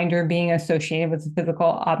reminder being associated with a physical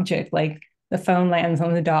object, like the phone lands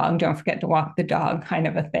on the dog, don't forget to walk the dog, kind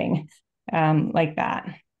of a thing, like that.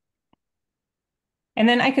 And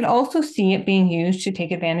then I could also see it being used to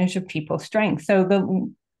take advantage of people's strengths. So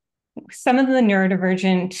some of the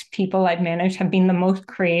neurodivergent people I've managed have been the most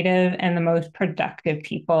creative and the most productive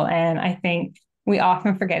people. And I think we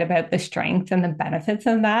often forget about the strengths and the benefits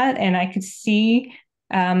of that. And I could see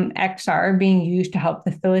XR being used to help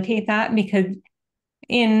facilitate that, because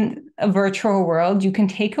in a virtual world, you can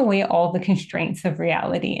take away all the constraints of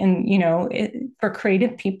reality. And, for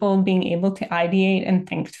creative people, being able to ideate and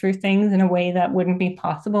think through things in a way that wouldn't be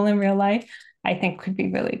possible in real life, I think could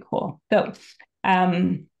be really cool. So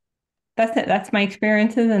that's it. That's my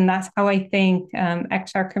experiences. And that's how I think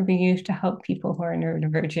XR could be used to help people who are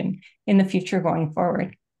neurodivergent in the future going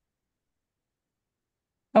forward.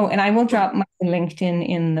 Oh, and I will drop my LinkedIn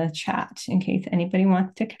in the chat in case anybody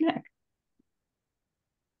wants to connect.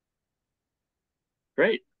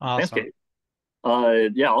 Great. Awesome. Thanks, Kate.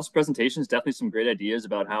 Yeah, also presentations, definitely some great ideas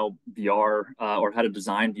about how VR or how to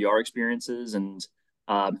design VR experiences and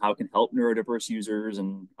how it can help neurodiverse users,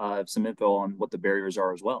 and some info on what the barriers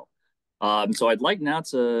are as well. So I'd like now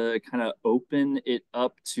to kind of open it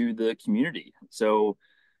up to the community. So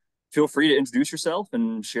feel free to introduce yourself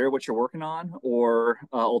and share what you're working on, or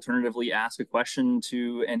alternatively ask a question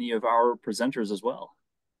to any of our presenters as well.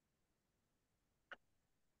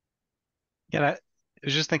 Yeah, I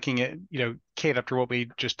was just thinking, Kate, after what we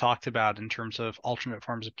just talked about in terms of alternate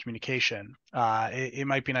forms of communication, it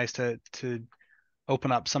might be nice to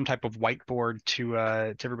open up some type of whiteboard to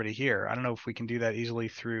everybody here. I don't know if we can do that easily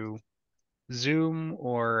through Zoom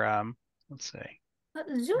or let's see.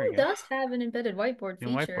 Zoom does have an embedded whiteboard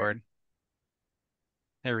feature. Whiteboard.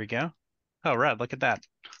 There we go. Oh, right. Look at that.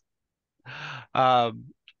 Um,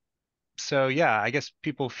 so yeah, I guess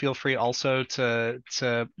people feel free also to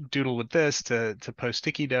doodle with this, to post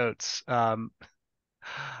sticky notes.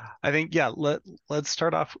 I think yeah, let's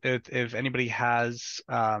start off with if anybody has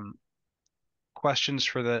questions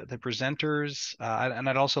for the presenters, and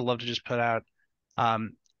I'd also love to just put out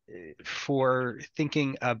um, for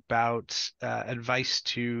thinking about advice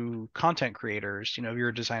to content creators. You know, if you're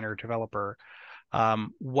a designer or developer,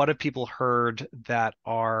 what have people heard that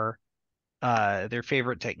are their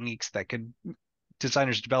favorite techniques that could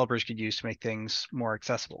designers, developers could use to make things more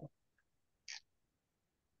accessible?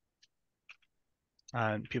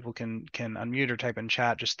 People can unmute or type in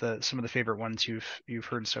chat just some of the favorite ones you've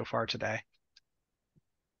heard so far today.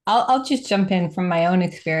 I'll just jump in from my own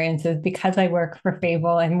experiences because I work for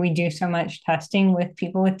Fable and we do so much testing with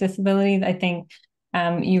people with disabilities. I think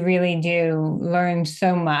you really do learn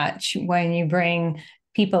so much when you bring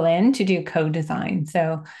people in to do co-design.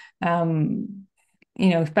 So,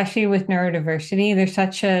 especially with neurodiversity, there's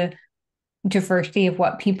such a diversity of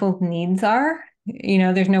what people's needs are.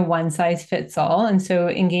 There's no one size fits all. And so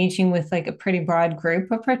engaging with like a pretty broad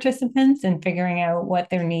group of participants and figuring out what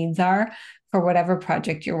their needs are for whatever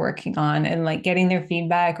project you're working on, and like getting their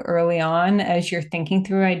feedback early on as you're thinking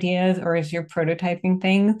through ideas or as you're prototyping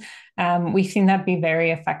things. We've seen that be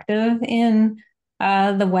very effective in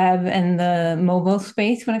the web and the mobile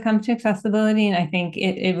space when it comes to accessibility. And I think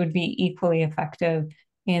it would be equally effective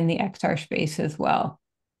in the XR space as well.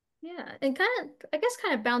 Yeah, and I guess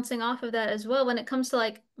kind of bouncing off of that as well, when it comes to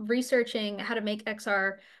like researching how to make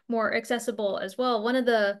XR more accessible as well, one of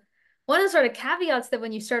the sort of caveats that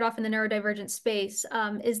when you start off in the neurodivergent space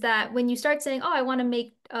is that when you start saying, oh, I want to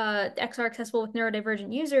make XR accessible with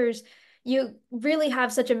neurodivergent users, you really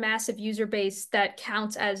have such a massive user base that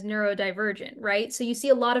counts as neurodivergent, right? So you see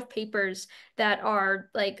a lot of papers that are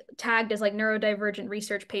like tagged as like neurodivergent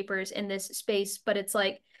research papers in this space, but it's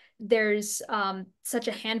like there's such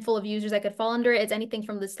a handful of users that could fall under it. It's anything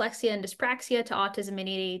from dyslexia and dyspraxia to autism and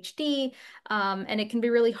ADHD. And it can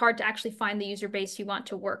be really hard to actually find the user base you want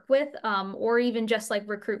to work with, or even just like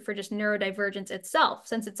recruit for just neurodivergence itself,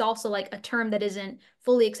 since it's also like a term that isn't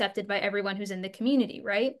fully accepted by everyone who's in the community,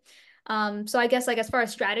 right? So I guess like as far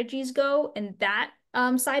as strategies go and that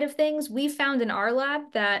side of things, we found in our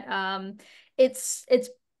lab that it's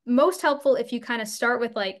most helpful if you kind of start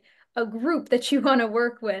with like a group that you want to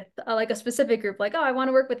work with, like a specific group, like, oh, I want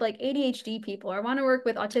to work with like ADHD people, or I want to work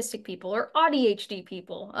with autistic people or ADHD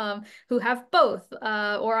people who have both,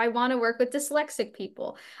 or I want to work with dyslexic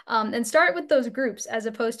people, and start with those groups as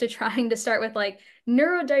opposed to trying to start with like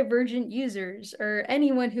neurodivergent users or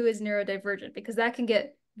anyone who is neurodivergent, because that can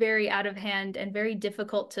get very out of hand and very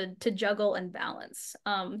difficult to juggle and balance,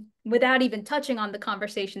 without even touching on the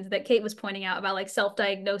conversations that Kate was pointing out about like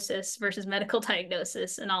self-diagnosis versus medical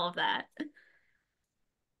diagnosis and all of that.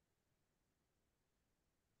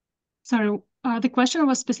 Sorry, the question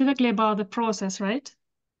was specifically about the process, right?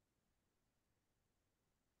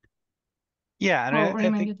 Yeah, and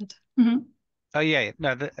I think Mm-hmm. oh yeah,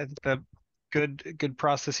 no, the good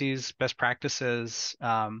processes, best practices.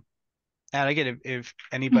 And again, if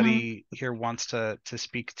anybody here wants to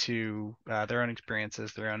speak to their own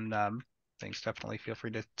experiences, their own things, definitely feel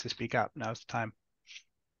free to speak up. Now's the time.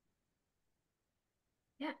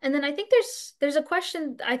 Yeah, and then I think there's a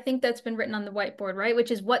question I think that's been written on the whiteboard, right?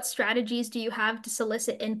 Which is, what strategies do you have to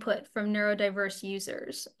solicit input from neurodiverse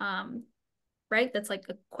users? Right? That's like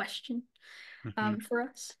a question for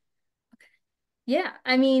us. Yeah,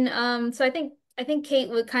 I mean, so I think Kate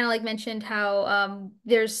would kind of like mentioned how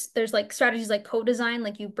there's like strategies like co-design,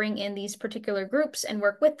 like you bring in these particular groups and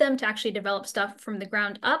work with them to actually develop stuff from the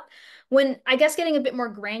ground up. When I guess getting a bit more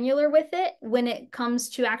granular with it, when it comes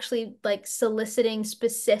to actually like soliciting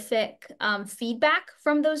specific feedback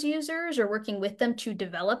from those users or working with them to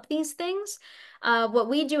develop these things, what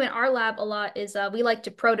we do in our lab a lot is we like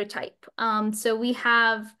to prototype. So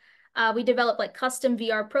we develop like custom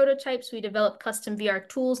VR prototypes. We develop custom VR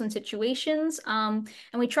tools and situations, and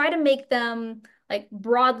we try to make them like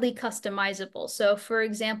broadly customizable. So for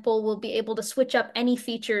example, we'll be able to switch up any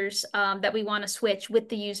features that we want to switch with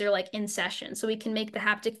the user like in session. So we can make the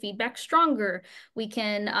haptic feedback stronger. We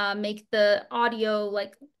can make the audio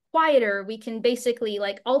like quieter. We can basically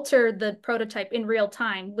like alter the prototype in real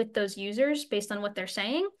time with those users based on what they're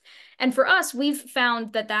saying. And for us, we've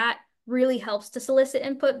found that really helps to solicit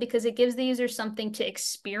input because it gives the user something to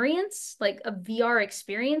experience, like a VR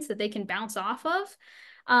experience that they can bounce off of.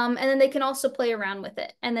 And then they can also play around with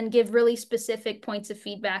it and then give really specific points of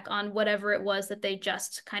feedback on whatever it was that they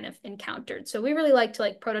just kind of encountered. So we really like to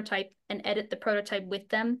like prototype and edit the prototype with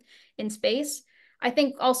them in space. I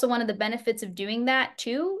think also one of the benefits of doing that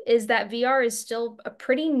too is that VR is still a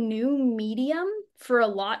pretty new medium for a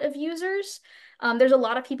lot of users. There's a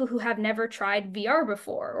lot of people who have never tried VR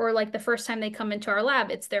before, or like the first time they come into our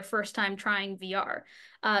lab, it's their first time trying VR.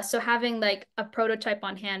 So having like a prototype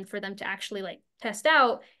on hand for them to actually like test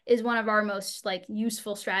out is one of our most like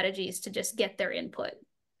useful strategies to just get their input.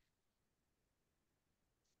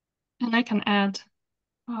 And I can add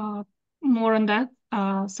more on that.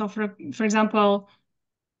 So for example,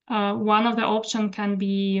 one of the options can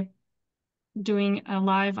be doing a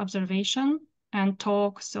live observation and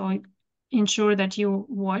talk. So ensure that you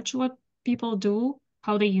watch what people do,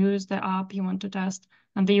 how they use the app you want to test,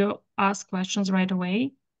 and then you ask questions right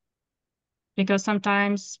away. Because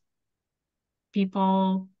sometimes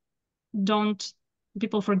people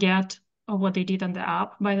forget what they did on the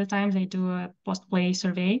app by the time they do a post-play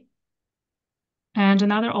survey. And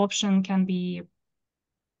another option can be,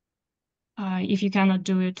 if you cannot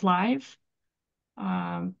do it live,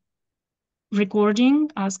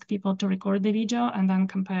 recording, ask people to record the video and then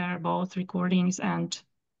compare both recordings and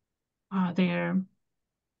their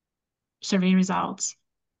survey results.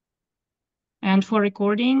 And for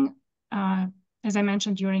recording, as I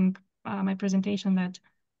mentioned during my presentation, that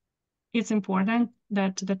it's important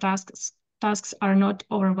that the tasks are not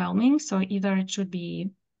overwhelming. So either it should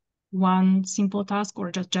be one simple task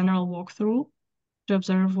or just general walkthrough to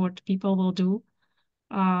observe what people will do,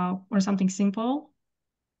 or something simple,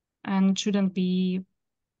 and shouldn't be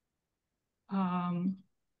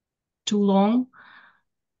too long.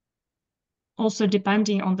 Also,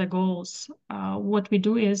 depending on the goals, what we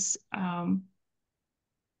do is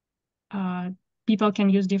people can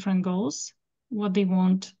use different goals, what they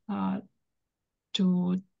want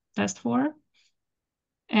to test for.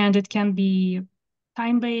 And it can be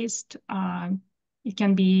time-based, it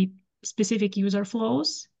can be specific user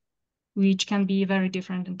flows, which can be very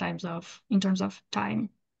different in terms of time.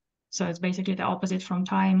 So it's basically the opposite from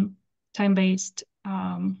time-based.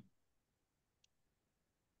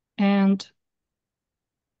 And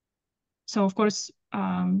so, of course,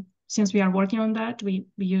 since we are working on that, we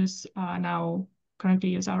currently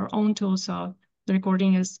use our own tool. So the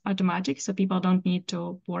recording is automatic, so people don't need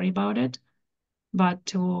to worry about it. But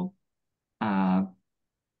to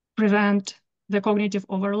prevent the cognitive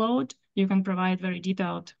overload, you can provide very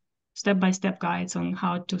detailed step-by-step guides on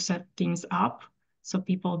how to set things up so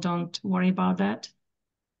people don't worry about that.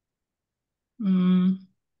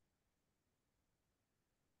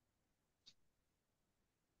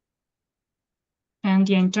 And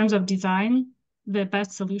yeah, in terms of design, the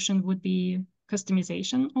best solution would be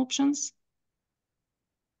customization options,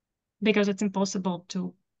 because it's impossible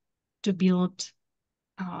to build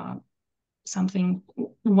something,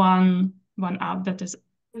 one app that is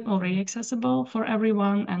already accessible for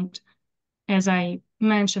everyone. And as I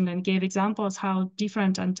mentioned and gave examples how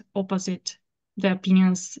different and opposite the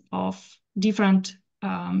opinions of different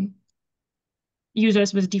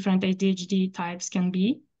users with different ADHD types can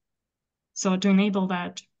be. So to enable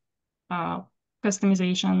that,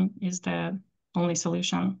 customization is the only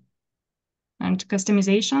solution. And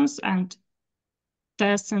customizations and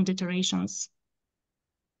tests and iterations.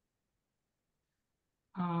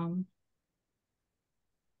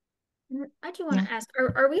 I do want to ask,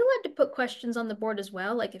 are we allowed to put questions on the board as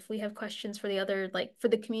well? Like if we have questions for the other, like for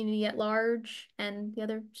the community at large and the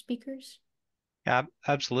other speakers? Yeah,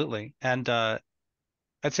 absolutely. And I'd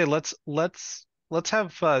say let's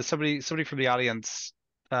have somebody from the audience,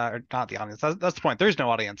 or not the audience. That's the point. There's no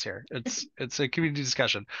audience here. It's a community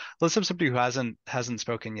discussion. Let's have somebody who hasn't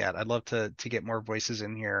spoken yet. I'd love to get more voices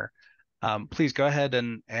in here. Please go ahead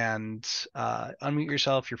and unmute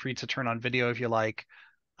yourself. You're free to turn on video if you like,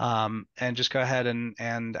 and just go ahead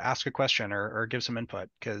and ask a question or give some input,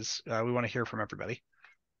 because we want to hear from everybody.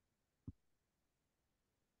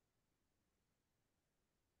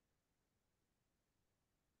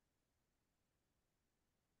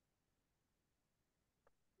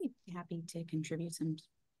 Happy to contribute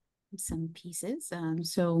some pieces.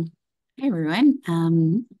 So hi everyone.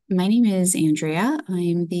 My name is Andrea.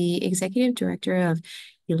 I'm the executive director of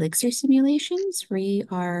Elixir Simulations. We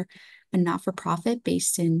are a not-for-profit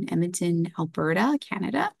based in Edmonton, Alberta,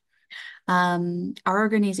 Canada. Our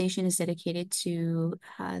organization is dedicated to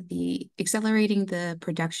accelerating the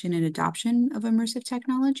production and adoption of immersive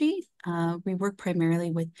technology. We work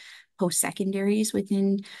primarily with post-secondaries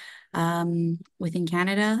within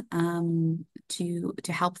Canada to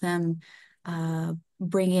help them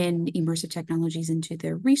bring in immersive technologies into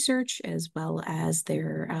their research as well as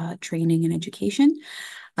their training and education.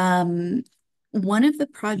 One of the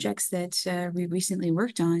projects that we recently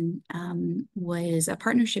worked on was a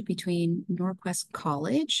partnership between Northwest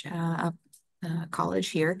College, a college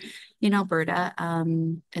here in Alberta,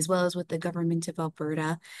 as well as with the government of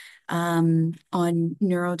Alberta, on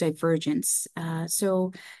neurodivergence.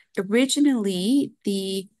 So originally,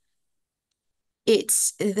 the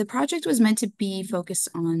project was meant to be focused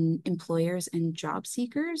on employers and job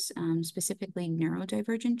seekers, specifically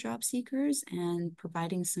neurodivergent job seekers, and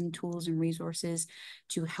providing some tools and resources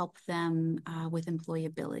to help them with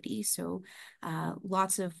employability. So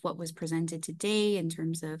lots of what was presented today in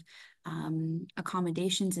terms of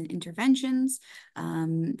accommodations and interventions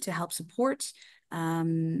to help support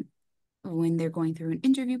when they're going through an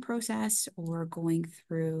interview process or going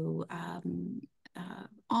through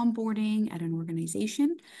onboarding at an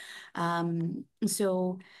organization.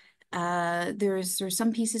 So there's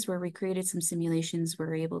some pieces where we created some simulations where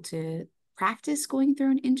we're able to practice going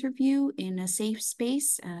through an interview in a safe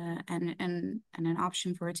space and an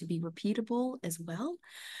option for it to be repeatable as well.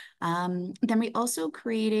 Then we also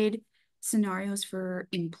created scenarios for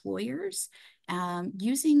employers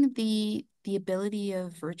using the ability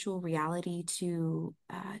of virtual reality to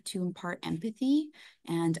impart empathy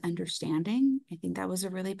and understanding. I think that was a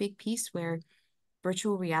really big piece where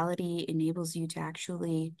virtual reality enables you to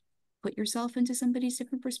actually put yourself into somebody's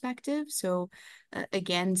different perspective. So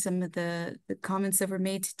again, some of the comments that were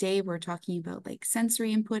made today were talking about like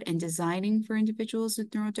sensory input and designing for individuals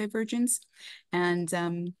with neurodivergence.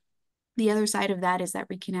 And the other side of that is that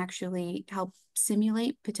we can actually help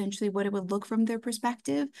simulate potentially what it would look from their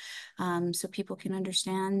perspective, so people can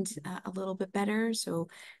understand a little bit better. So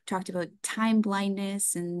talked about time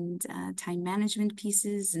blindness and time management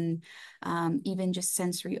pieces, and even just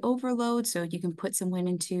sensory overload. So you can put someone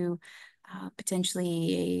into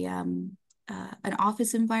potentially an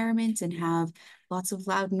office environment and have lots of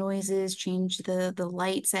loud noises, change the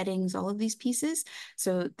light settings, all of these pieces.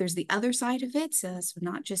 So there's the other side of it. So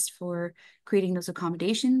not just for creating those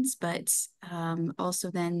accommodations, but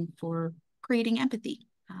also then for creating empathy.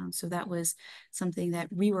 So that was something that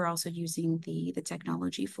we were also using the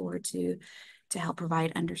technology for to help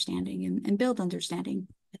provide understanding and build understanding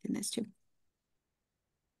within this too.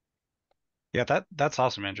 Yeah, that's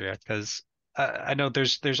awesome, Andrea, because I know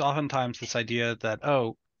there's oftentimes this idea that,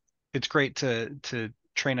 oh, it's great to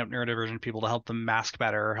train up neurodivergent people to help them mask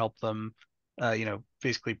better, or help them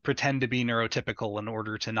basically pretend to be neurotypical in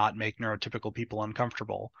order to not make neurotypical people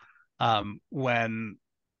uncomfortable. When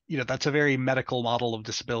that's a very medical model of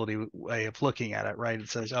disability way of looking at it, right? It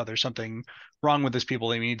says, oh, there's something wrong with these people,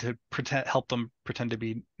 they need to help them pretend to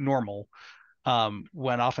be normal.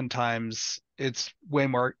 When oftentimes it's way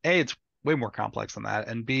more complex than that,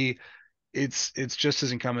 and B, it's just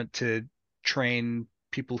as incumbent to train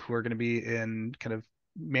people who are going to be in kind of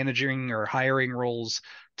managing or hiring roles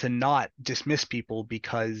to not dismiss people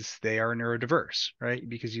because they are neurodiverse, right?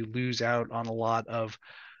 Because you lose out on a lot of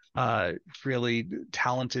really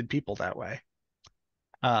talented people that way.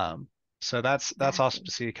 So that's awesome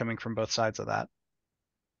to see coming from both sides of that.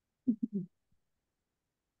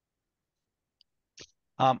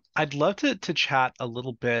 I'd love to chat a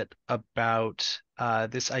little bit about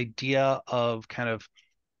this idea of kind of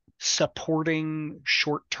supporting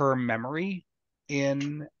short-term memory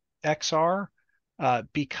in XR,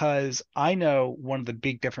 because I know one of the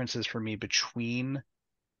big differences for me between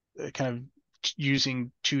kind of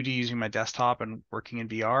using 2D, using my desktop, and working in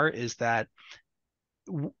VR is that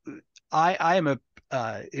I am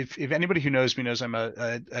if anybody who knows me knows I'm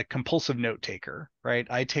a compulsive note taker, right?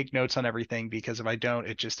 I take notes on everything because if I don't,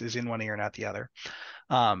 it just is in one ear and out the other.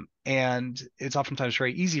 And it's oftentimes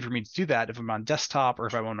very easy for me to do that if I'm on desktop or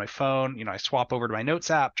if I'm on my phone. I swap over to my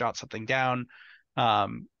notes app, jot something down,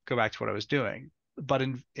 go back to what I was doing. But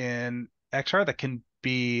in XR, that can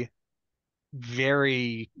be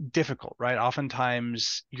very difficult, right?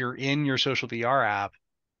 Oftentimes you're in your social VR app.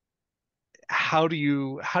 How do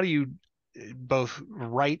you both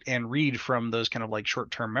write and read from those kind of like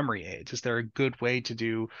short-term memory aids? Is there a good way to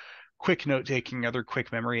do quick note-taking, other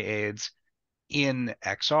quick memory aids in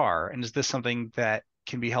XR? And is this something that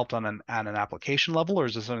can be helped on an application level, or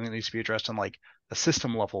is this something that needs to be addressed on like a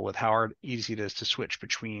system level with how easy it is to switch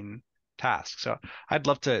between tasks? So I'd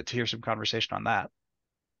love to hear some conversation on that.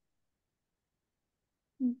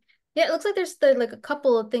 Yeah, it looks like there's like a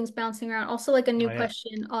couple of things bouncing around. Also, like a new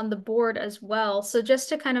question on the board as well. So just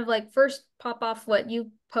to kind of like first pop off what you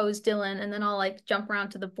posed, Dylan, and then I'll like jump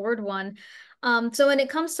around to the board one. So when it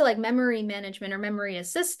comes to like memory management or memory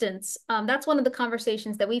assistance, that's one of the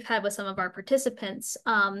conversations that we've had with some of our participants,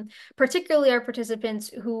 particularly our participants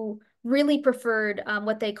who really preferred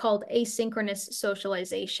what they called asynchronous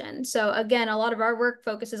socialization. So again, a lot of our work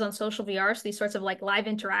focuses on social VR, so these sorts of like live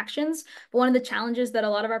interactions. But one of the challenges that a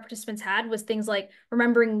lot of our participants had was things like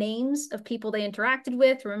remembering names of people they interacted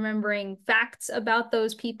with, remembering facts about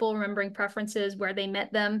those people, remembering preferences, where they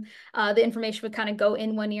met them. The information would kind of go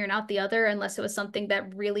in one ear and out the other unless it was something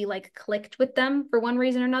that really like clicked with them for one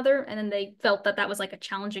reason or another. And then they felt that that was like a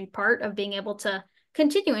challenging part of being able to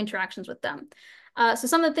continue interactions with them. So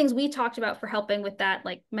some of the things we talked about for helping with that,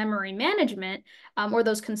 like memory management, or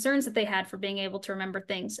those concerns that they had for being able to remember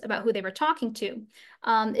things about who they were talking to,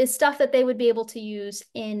 is stuff that they would be able to use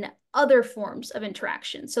in other forms of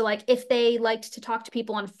interaction. So like if they liked to talk to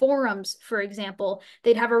people on forums, for example,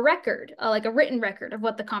 they'd have a record, like a written record of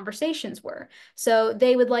what the conversations were. So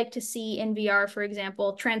they would like to see in VR, for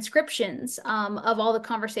example, transcriptions of all the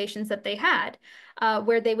conversations that they had.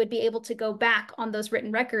 Where they would be able to go back on those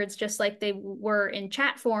written records, just like they were in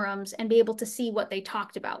chat forums, and be able to see what they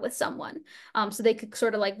talked about with someone. So they could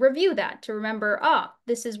sort of like review that to remember,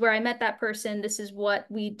 this is where I met that person. This is what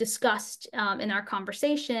we discussed in our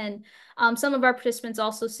conversation. Some of our participants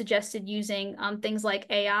also suggested using things like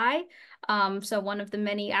AI. So one of the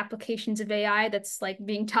many applications of AI that's like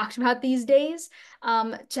being talked about these days,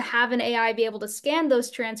 to have an AI be able to scan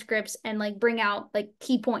those transcripts and like bring out like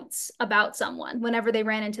key points about someone whenever they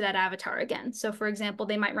ran into that avatar again. So for example,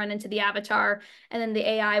 they might run into the avatar and then the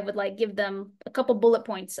AI would like give them a couple bullet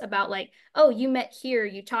points about like, oh, you met here,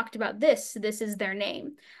 you talked about this is their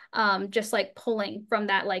name. Just like pulling from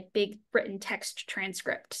that like big written text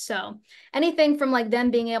transcript. So anything from like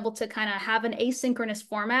them being able to kind of have an asynchronous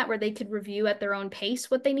format where they could review at their own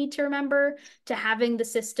pace what they need to remember, to having the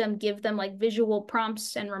system give them like visual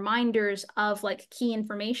prompts and reminders of like key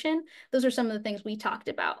information. Those are some of the things we talked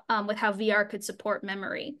about with how VR could support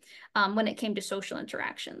memory when it came to social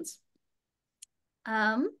interactions.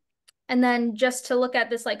 And then just to look at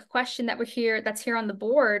this like question that's here on the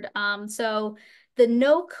board. So the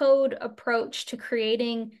no-code approach to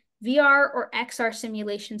creating VR or XR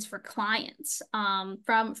simulations for clients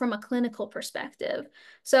from a clinical perspective.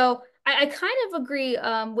 So I kind of agree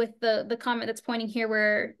with the comment that's pointing here,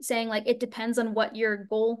 where saying like it depends on what your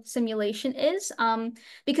goal simulation is,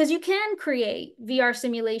 because you can create VR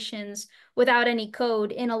simulations without any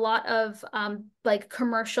code in a lot of like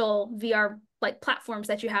commercial VR like platforms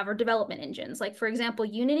that you have, or development engines. Like for example,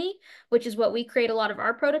 Unity, which is what we create a lot of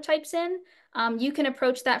our prototypes in. You can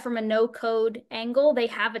approach that from a no-code angle. They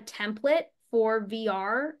have a template for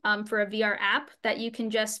VR, for a VR app that you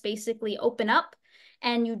can just basically open up,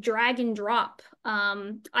 and you drag and drop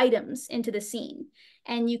items into the scene.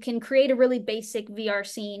 And you can create a really basic VR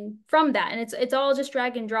scene from that. And it's all just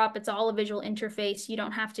drag and drop. It's all a visual interface. You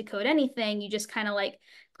don't have to code anything. You just kind of like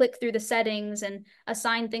click through the settings and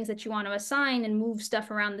assign things that you want to assign and move stuff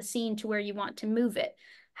around the scene to where you want to move it.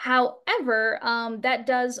 However, that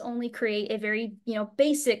does only create a very,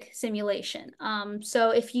 basic simulation. So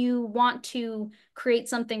if you want to create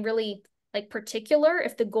something really like particular,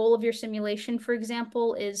 if the goal of your simulation, for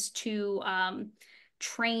example, is to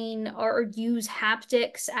train or use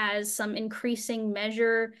haptics as some increasing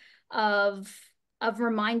measure of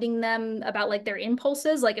reminding them about like their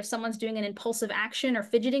impulses, like if someone's doing an impulsive action or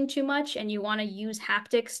fidgeting too much and you want to use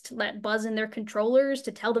haptics to let buzz in their controllers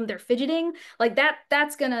to tell them they're fidgeting, like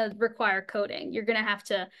that's going to require coding. You're going to have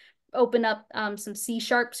to open up some C#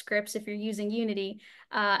 scripts if you're using Unity,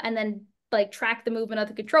 and then like track the movement of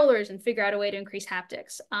the controllers and figure out a way to increase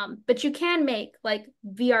haptics. But you can make like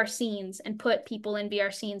VR scenes and put people in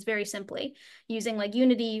VR scenes very simply using like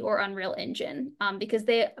Unity or Unreal Engine, because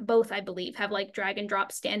they both, I believe, have like drag and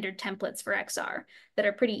drop standard templates for XR that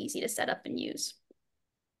are pretty easy to set up and use.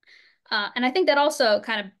 And I think that also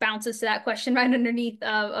kind of bounces to that question right underneath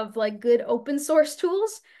of like good open source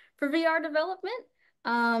tools for VR development.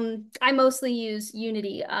 I mostly use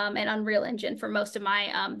Unity and Unreal Engine for most of my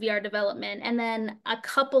VR development. And then a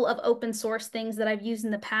couple of open source things that I've used in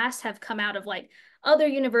the past have come out of like other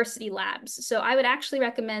university labs. So I would actually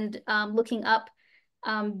recommend looking up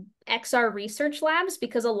XR research labs,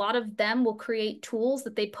 because a lot of them will create tools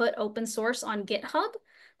that they put open source on GitHub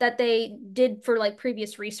that they did for like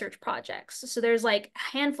previous research projects. So there's like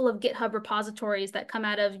a handful of GitHub repositories that come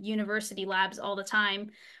out of university labs all the time,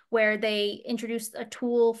 where they introduced a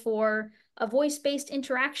tool for a voice-based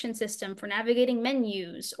interaction system for navigating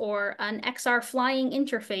menus, or an XR flying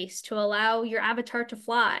interface to allow your avatar to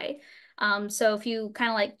fly. So if you kind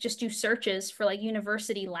of like just do searches for like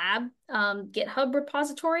university lab GitHub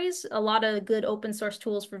repositories, a lot of good open source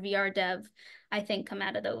tools for VR dev, I think, come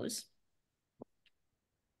out of those.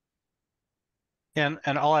 And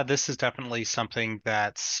I'll add, this is definitely something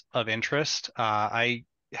that's of interest. I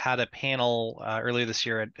had a panel earlier this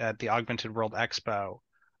year at the Augmented World Expo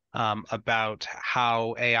about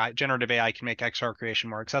how generative AI can make XR creation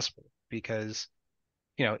more accessible. Because,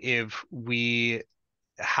 if we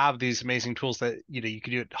have these amazing tools that, you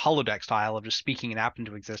could do it holodeck style of just speaking an app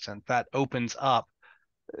into existence, that opens up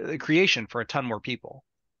creation for a ton more people.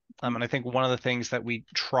 And I think one of the things that we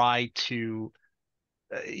try to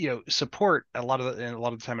support a lot of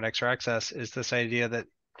the time at XR Access is this idea that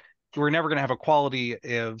we're never going to have equality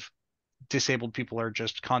if disabled people are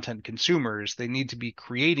just content consumers. They need to be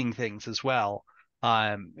creating things as well,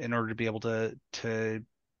 in order to be able to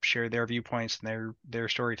share their viewpoints and their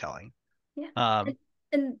storytelling. Yeah.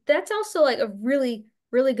 And that's also like a really,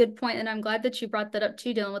 really good point. And I'm glad that you brought that up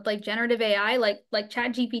too, Dylan, with like generative AI, like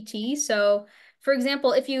ChatGPT. So for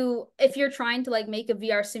example, if you're trying to like make a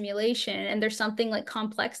VR simulation and there's something like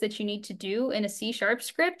complex that you need to do in a C#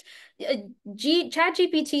 script,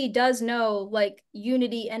 ChatGPT does know like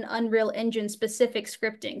Unity and Unreal Engine specific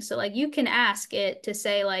scripting. So like you can ask it to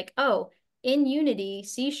say like, oh, in Unity,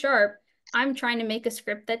 C#, I'm trying to make a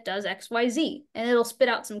script that does XYZ, and it'll spit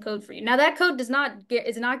out some code for you. Now that code is not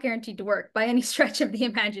guaranteed to work by any stretch of the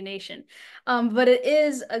imagination, but it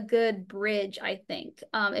is a good bridge, I think.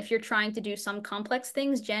 If you're trying to do some complex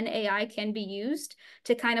things, Gen AI can be used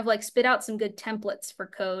to kind of like spit out some good templates for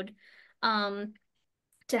code,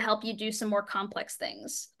 to help you do some more complex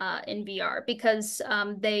things in VR, because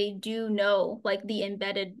they do know like the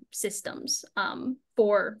embedded systems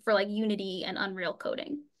for like Unity and Unreal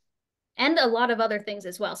coding. And a lot of other things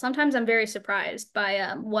as well. Sometimes I'm very surprised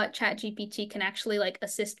by what ChatGPT can actually like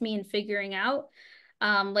assist me in figuring out.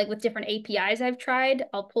 Like with different APIs I've tried,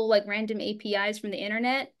 I'll pull like random APIs from the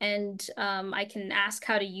internet, and I can ask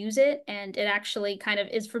how to use it, and it actually kind of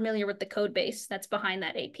is familiar with the code base that's behind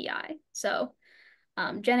that API. So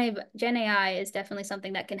Gen AI is definitely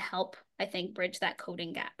something that can help, I think, bridge that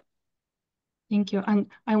coding gap. Thank you. And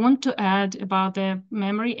I want to add about the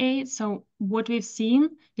memory aid. So what we've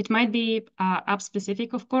seen, it might be app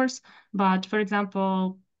specific, of course, but for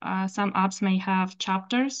example, some apps may have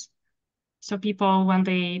chapters. So people, when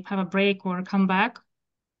they have a break or come back,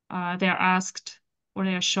 they are asked or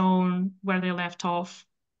they are shown where they left off.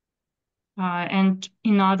 And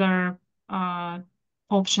another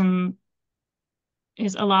option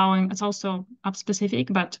is allowing, it's also app specific,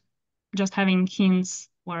 but just having hints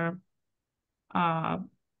where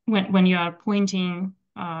when you are pointing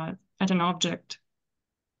at an object,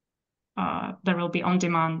 there will be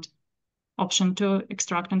on-demand option to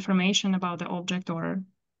extract information about the object or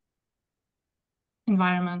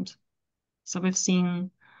environment. So we've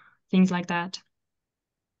seen things like that.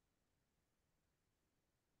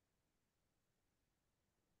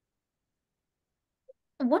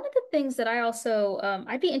 One of the things that I also,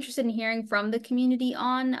 I'd be interested in hearing from the community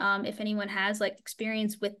on, if anyone has like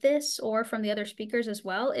experience with this, or from the other speakers as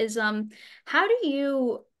well, is how do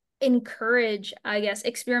you encourage, I guess,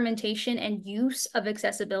 experimentation and use of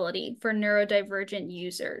accessibility for neurodivergent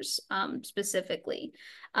users, specifically?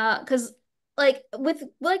 Because like with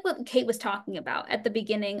like what Kate was talking about at the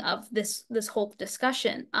beginning of this whole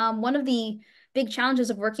discussion, one of the big challenges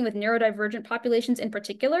of working with neurodivergent populations in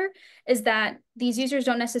particular is that these users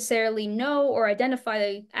don't necessarily know or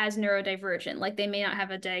identify as neurodivergent. Like they may not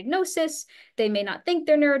have a diagnosis, they may not think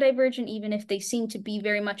they're neurodivergent, even if they seem to be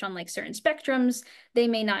very much on like certain spectrums. They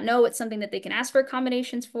may not know it's something that they can ask for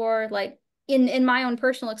accommodations for. Like in my own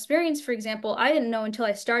personal experience, for example, I didn't know until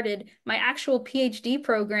I started my actual PhD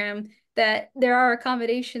program that there are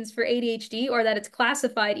accommodations for ADHD, or that it's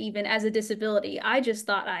classified even as a disability. I just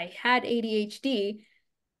thought I had ADHD,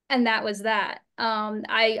 and that was that.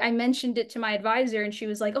 I mentioned it to my advisor, and she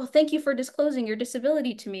was like, "Oh, thank you for disclosing your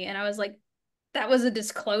disability to me." And I was like, "That was a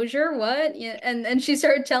disclosure? What?" Yeah, and she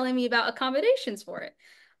started telling me about accommodations for it.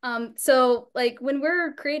 So like when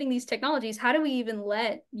we're creating these technologies, how do we even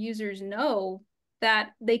let users know that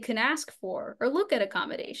they can ask for or look at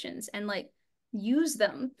accommodations and like use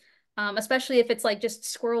them? Especially if it's like just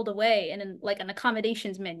squirreled away in like an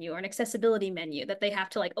accommodations menu or an accessibility menu that they have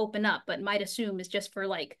to like open up, but might assume is just for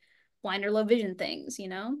like blind or low vision things, you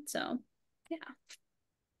know? So, yeah.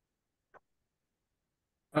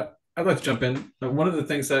 I'd like to jump in. One of the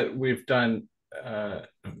things that we've done, hi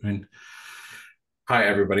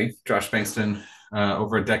everybody, Josh Bankston,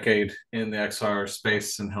 over a decade in the XR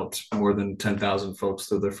space and helped more than 10,000 folks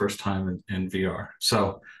through their first time in VR.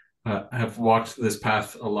 So I have walked this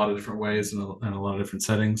path a lot of different ways and a lot of different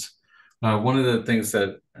settings. One of the things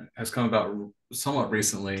that has come about somewhat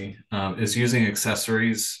recently is using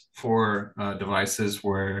accessories for devices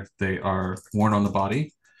where they are worn on the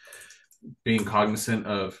body, being cognizant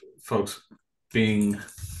of folks being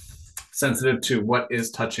sensitive to what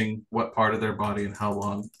is touching what part of their body and how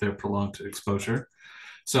long they're prolonged to exposure.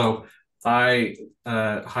 So I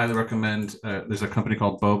highly recommend, there's a company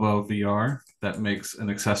called Bobo VR that makes an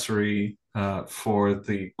accessory for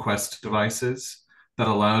the Quest devices that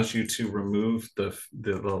allows you to remove the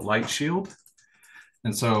light shield.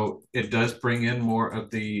 And so it does bring in more of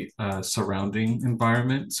the surrounding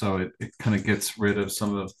environment. So it kind of gets rid of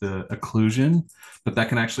some of the occlusion, but that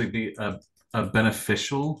can actually be a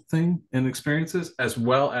beneficial thing in experiences, as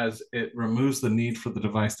well as it removes the need for the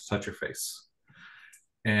device to touch your face.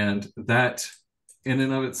 And that in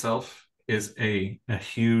and of itself is a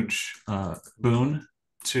huge boon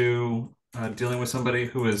to dealing with somebody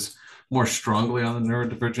who is more strongly on the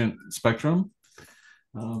neurodivergent spectrum,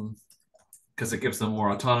 because it gives them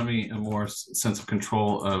more autonomy and more sense of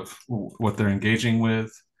control of what they're engaging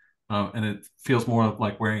with. And it feels more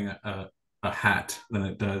like wearing a hat than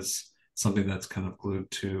it does something that's kind of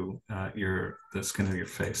glued to the skin of your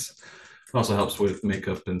face. It also helps with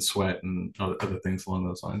makeup and sweat and other things along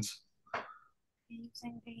those lines.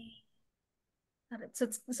 So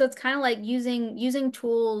it's kind of like using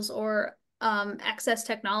tools or access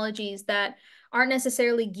technologies that aren't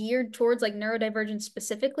necessarily geared towards like neurodivergence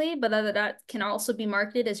specifically, but that can also be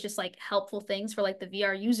marketed as just like helpful things for like the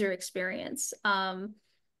VR user experience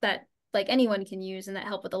that like anyone can use and that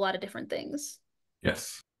help with a lot of different things.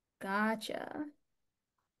 Yes. Gotcha.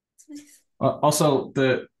 That's nice. Also,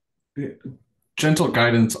 the gentle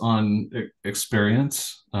guidance on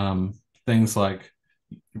experience, things like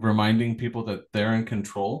reminding people that they're in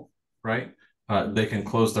control, right? They can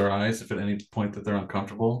close their eyes if at any point that they're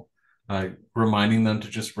uncomfortable. Reminding them to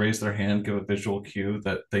just raise their hand, give a visual cue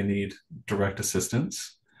that they need direct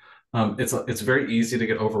assistance. It's very easy to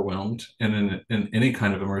get overwhelmed in any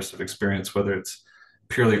kind of immersive experience, whether it's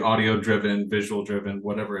purely audio driven, visual driven,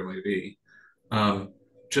 whatever it may be.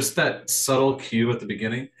 Just that subtle cue at the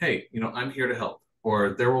beginning, hey, I'm here to help,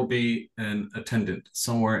 or there will be an attendant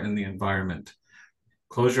somewhere in the environment.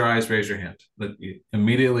 Close your eyes, raise your hand.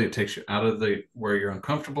 Immediately it takes you out of where you're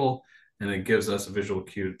uncomfortable, and it gives us a visual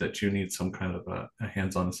cue that you need some kind of a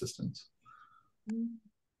hands-on assistance.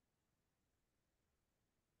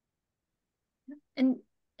 And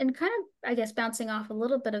kind of, I guess, bouncing off a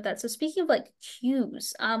little bit of that. So speaking of like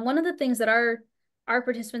cues, one of the things that our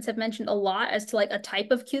participants have mentioned a lot as to like a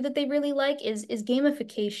type of cue that they really like is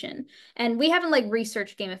gamification. And we haven't like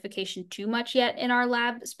researched gamification too much yet in our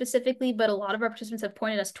lab specifically, but a lot of our participants have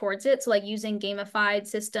pointed us towards it. So like using gamified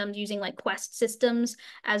systems, using like quest systems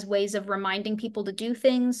as ways of reminding people to do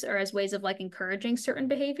things or as ways of like encouraging certain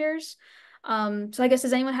behaviors. So I guess,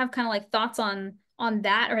 does anyone have kind of like thoughts on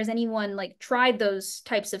that, or has anyone like tried those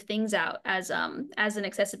types of things out as an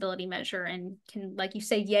accessibility measure, and can like you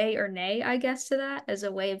say yay or nay, I guess, to that as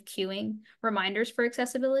a way of cueing reminders for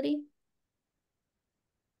accessibility?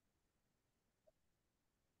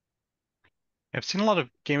 I've seen a lot of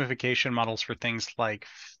gamification models for things like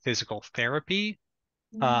physical therapy,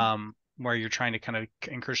 where you're trying to kind of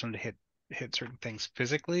encourage them to hit certain things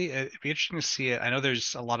physically. It'd be interesting to see it. I know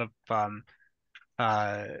there's a lot of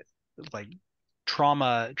like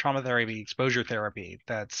trauma therapy, exposure therapy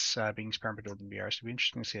that's being experimented with in VR. So it'd be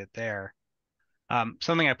interesting to see it there.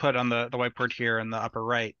 Something I put on the whiteboard here in the upper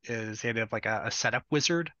right is the idea of like a setup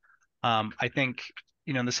wizard. I think,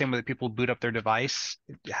 in the same way that people boot up their device,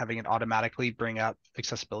 having it automatically bring up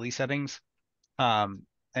accessibility settings, and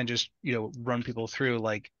just, run people through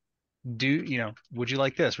like, would you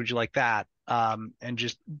like this? Would you like that? And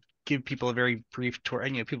just give people a very brief tour.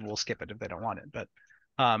 And, people will skip it if they don't want it, but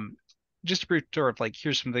just a brief tour of like,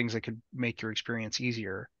 here's some things that could make your experience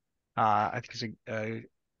easier. I think is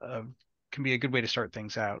can be a good way to start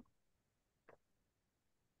things out.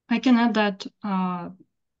 I can add that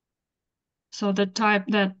so the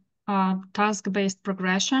task-based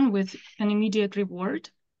progression with an immediate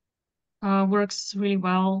reward works really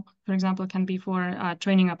well. For example, it can be for a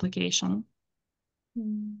training application.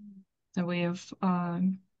 The way of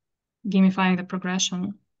gamifying the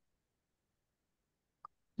progression.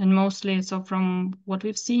 And mostly, so from what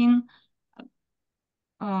we've seen,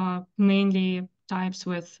 mainly types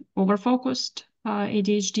with overfocused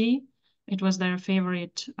ADHD, it was their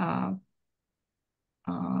favorite,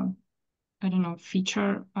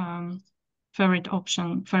 feature, favorite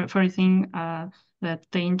option, favorite thing that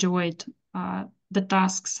they enjoyed. The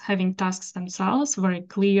tasks, having tasks themselves, very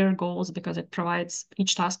clear goals, because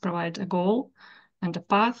each task provides a goal and a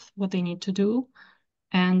path, what they need to do,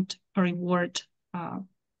 and a reward.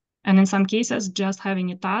 And in some cases, just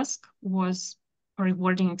having a task was a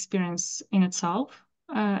rewarding experience in itself,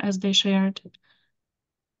 as they shared.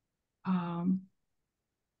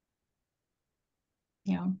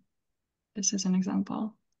 Yeah. This is an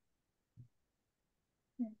example.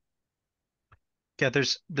 Yeah,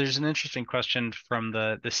 there's an interesting question from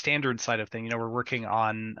the standard side of thing. We're working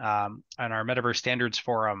on our Metaverse Standards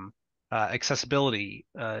Forum accessibility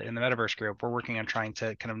in the Metaverse group. We're working on trying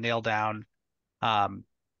to kind of nail down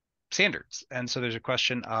standards, and so there's a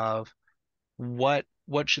question of what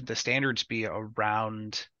should the standards be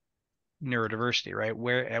around neurodiversity, right?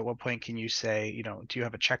 Where at what point can you say, do you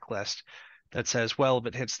have a checklist that says, well, if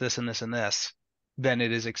it hits this and this and this, then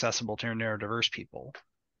it is accessible to neurodiverse people?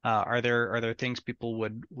 Are there things people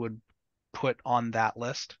would put on that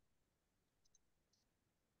list?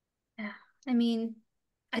 Yeah, I mean,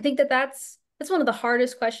 I think that's one of the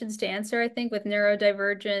hardest questions to answer, I think, with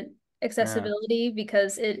neurodivergent accessibility,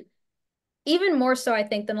 because it even more so, I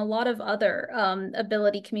think, than a lot of other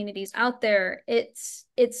ability communities out there, it's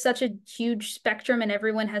such a huge spectrum, and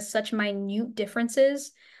everyone has such minute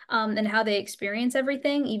differences in how they experience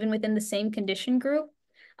everything, even within the same condition group.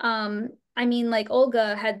 I mean, like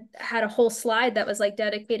Olga had a whole slide that was like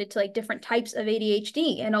dedicated to like different types of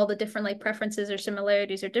ADHD and all the different like preferences or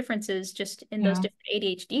similarities or differences just in those different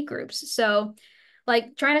ADHD groups. So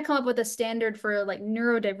like trying to come up with a standard for like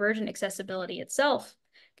neurodivergent accessibility itself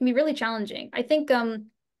can be really challenging. I think a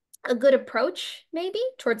good approach maybe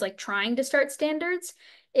towards like trying to start standards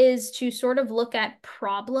is to sort of look at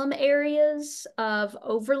problem areas of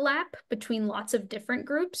overlap between lots of different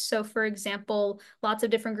groups. So for example, lots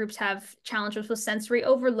of different groups have challenges with sensory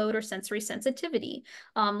overload or sensory sensitivity.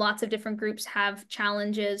 Lots of different groups have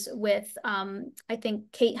challenges with, I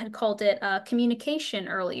think Kate had called it communication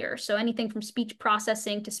earlier. So anything from speech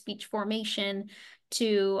processing to speech formation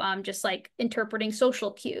to just like interpreting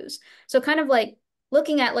social cues. So kind of like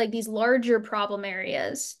looking at like these larger problem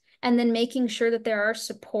areas and then making sure that there are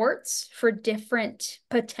supports for different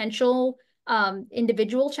potential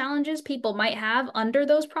individual challenges people might have under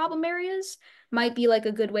those problem areas might be like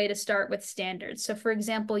a good way to start with standards. So for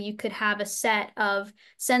example, you could have a set of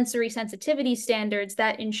sensory sensitivity standards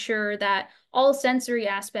that ensure that all sensory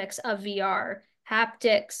aspects of VR,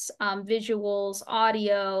 haptics, visuals,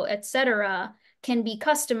 audio, etc., can be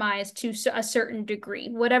customized to a certain degree,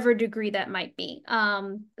 whatever degree that might be,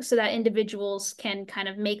 so that individuals can kind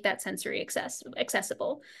of make that sensory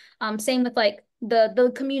accessible. Same with like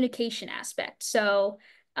the communication aspect. So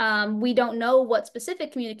we don't know what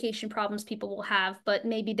specific communication problems people will have, but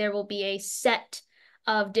maybe there will be a set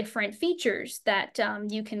of different features that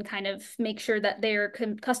you can kind of make sure that they're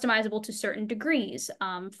customizable to certain degrees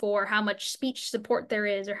for how much speech support there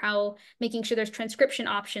is, or how making sure there's transcription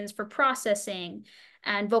options for processing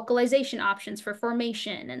and vocalization options for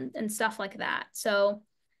formation and stuff like that. So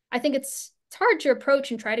I think it's hard to approach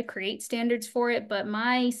and try to create standards for it, but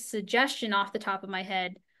my suggestion off the top of my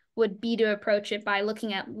head would be to approach it by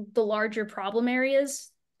looking at the larger problem areas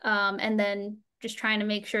and then just trying to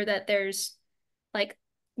make sure that there's like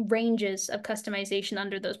ranges of customization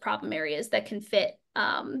under those problem areas that can fit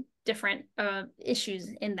different issues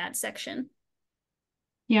in that section.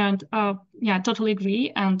 Yeah, and yeah, totally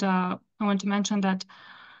agree. And I want to mention that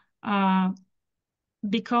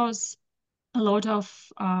because a lot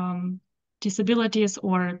of disabilities,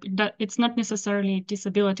 or that it's not necessarily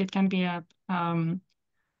disability, it can be a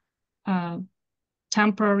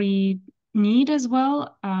temporary need as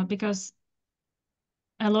well, because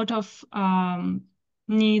a lot of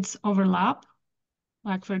needs overlap.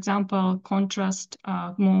 Like for example, contrast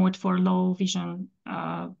mode for low vision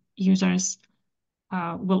users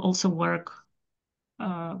will also work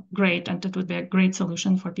great, and it would be a great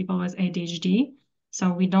solution for people with ADHD.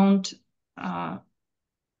 So we don't have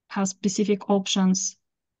specific options,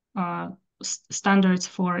 standards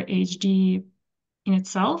for ADHD in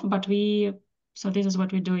itself, but so this is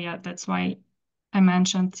what we do. Yeah, that's why I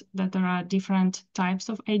mentioned that there are different types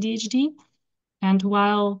of ADHD. And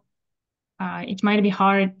while it might be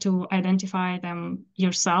hard to identify them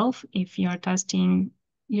yourself if you're testing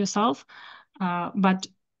yourself, but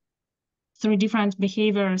through different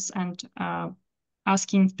behaviors and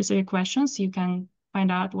asking specific questions, you can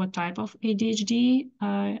find out what type of ADHD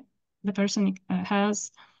the person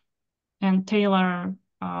has, and tailor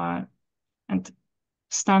and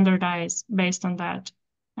standardize based on that,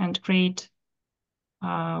 and create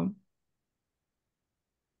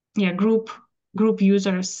group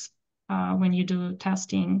users when you do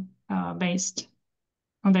testing based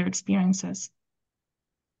on their experiences.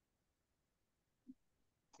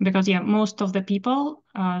 Because yeah, most of the people,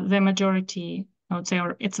 the majority, I would say,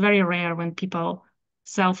 or it's very rare when people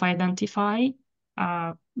self-identify,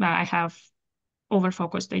 I have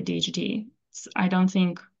over-focused ADHD. I don't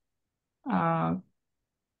think,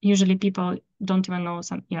 usually people don't even know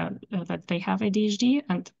that they have ADHD,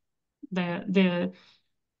 and The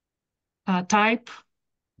type,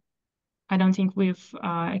 I don't think we've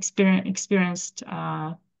experienced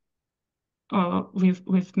or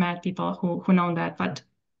we've met people who know that, but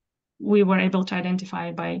we were able to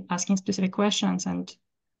identify by asking specific questions and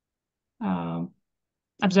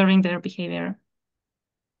observing their behavior.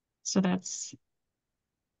 So that's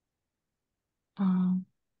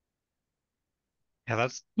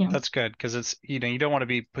that's good, because it's, you don't want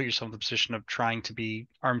to put yourself in the position of trying to be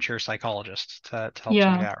armchair psychologist to help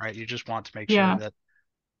somebody out, right? You just want to make sure that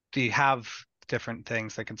you have different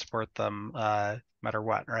things that can support them no matter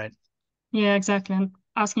what, right? Yeah, exactly. And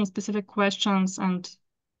asking specific questions and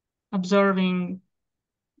observing,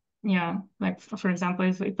 like for example,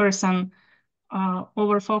 if a person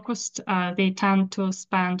over-focused, they tend to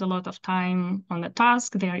spend a lot of time on the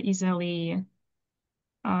task. They are easily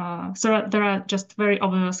so there are just very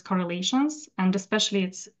obvious correlations, and especially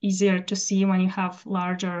it's easier to see when you have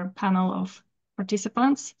larger panel of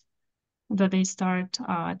participants that they start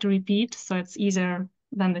to repeat. So it's easier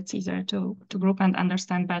to group and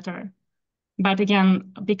understand better. But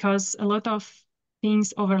again, because a lot of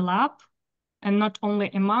things overlap, and not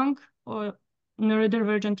only among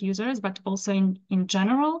neurodivergent users, but also in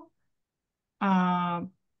general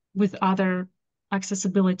with other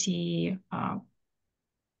accessibility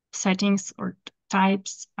settings or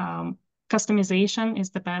types, customization is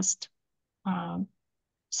the best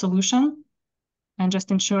solution, and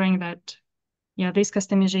just ensuring that this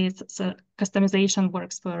customization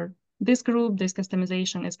works for this group, this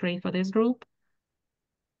customization is great for this group.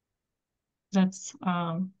 That's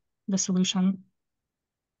the solution.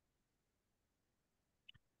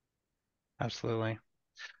 Absolutely.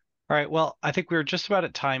 All right, well, I think we're just about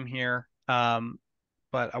at time here, but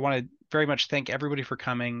I want to very much thank everybody for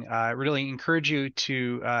coming. I really encourage you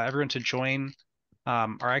to everyone to join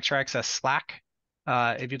our XR Access Slack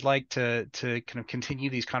if you'd like to kind of continue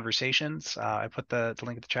these conversations. I put the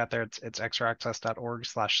link in the chat there. It's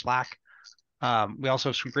xraccess.org/Slack. We also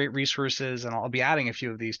have some great resources, and I'll be adding a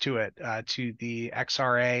few of these to it, to the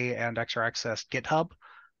XRA and XR Access GitHub.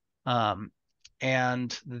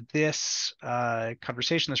 And this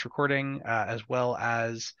conversation, this recording, as well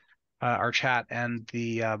as our chat and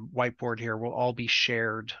the whiteboard here, will all be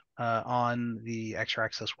shared on the XR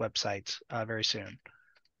Access website very soon.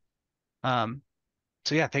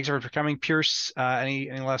 So yeah, thanks everyone for coming. Pierce, any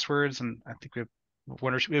last words? And I think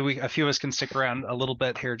a few of us can stick around a little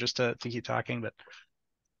bit here just to keep talking. But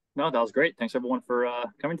no, that was great. Thanks everyone for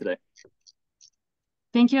coming today.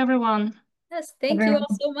 Thank you, everyone. Yes, thank you all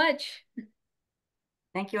so much.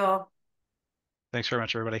 Thank you all. Thanks very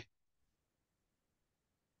much, everybody.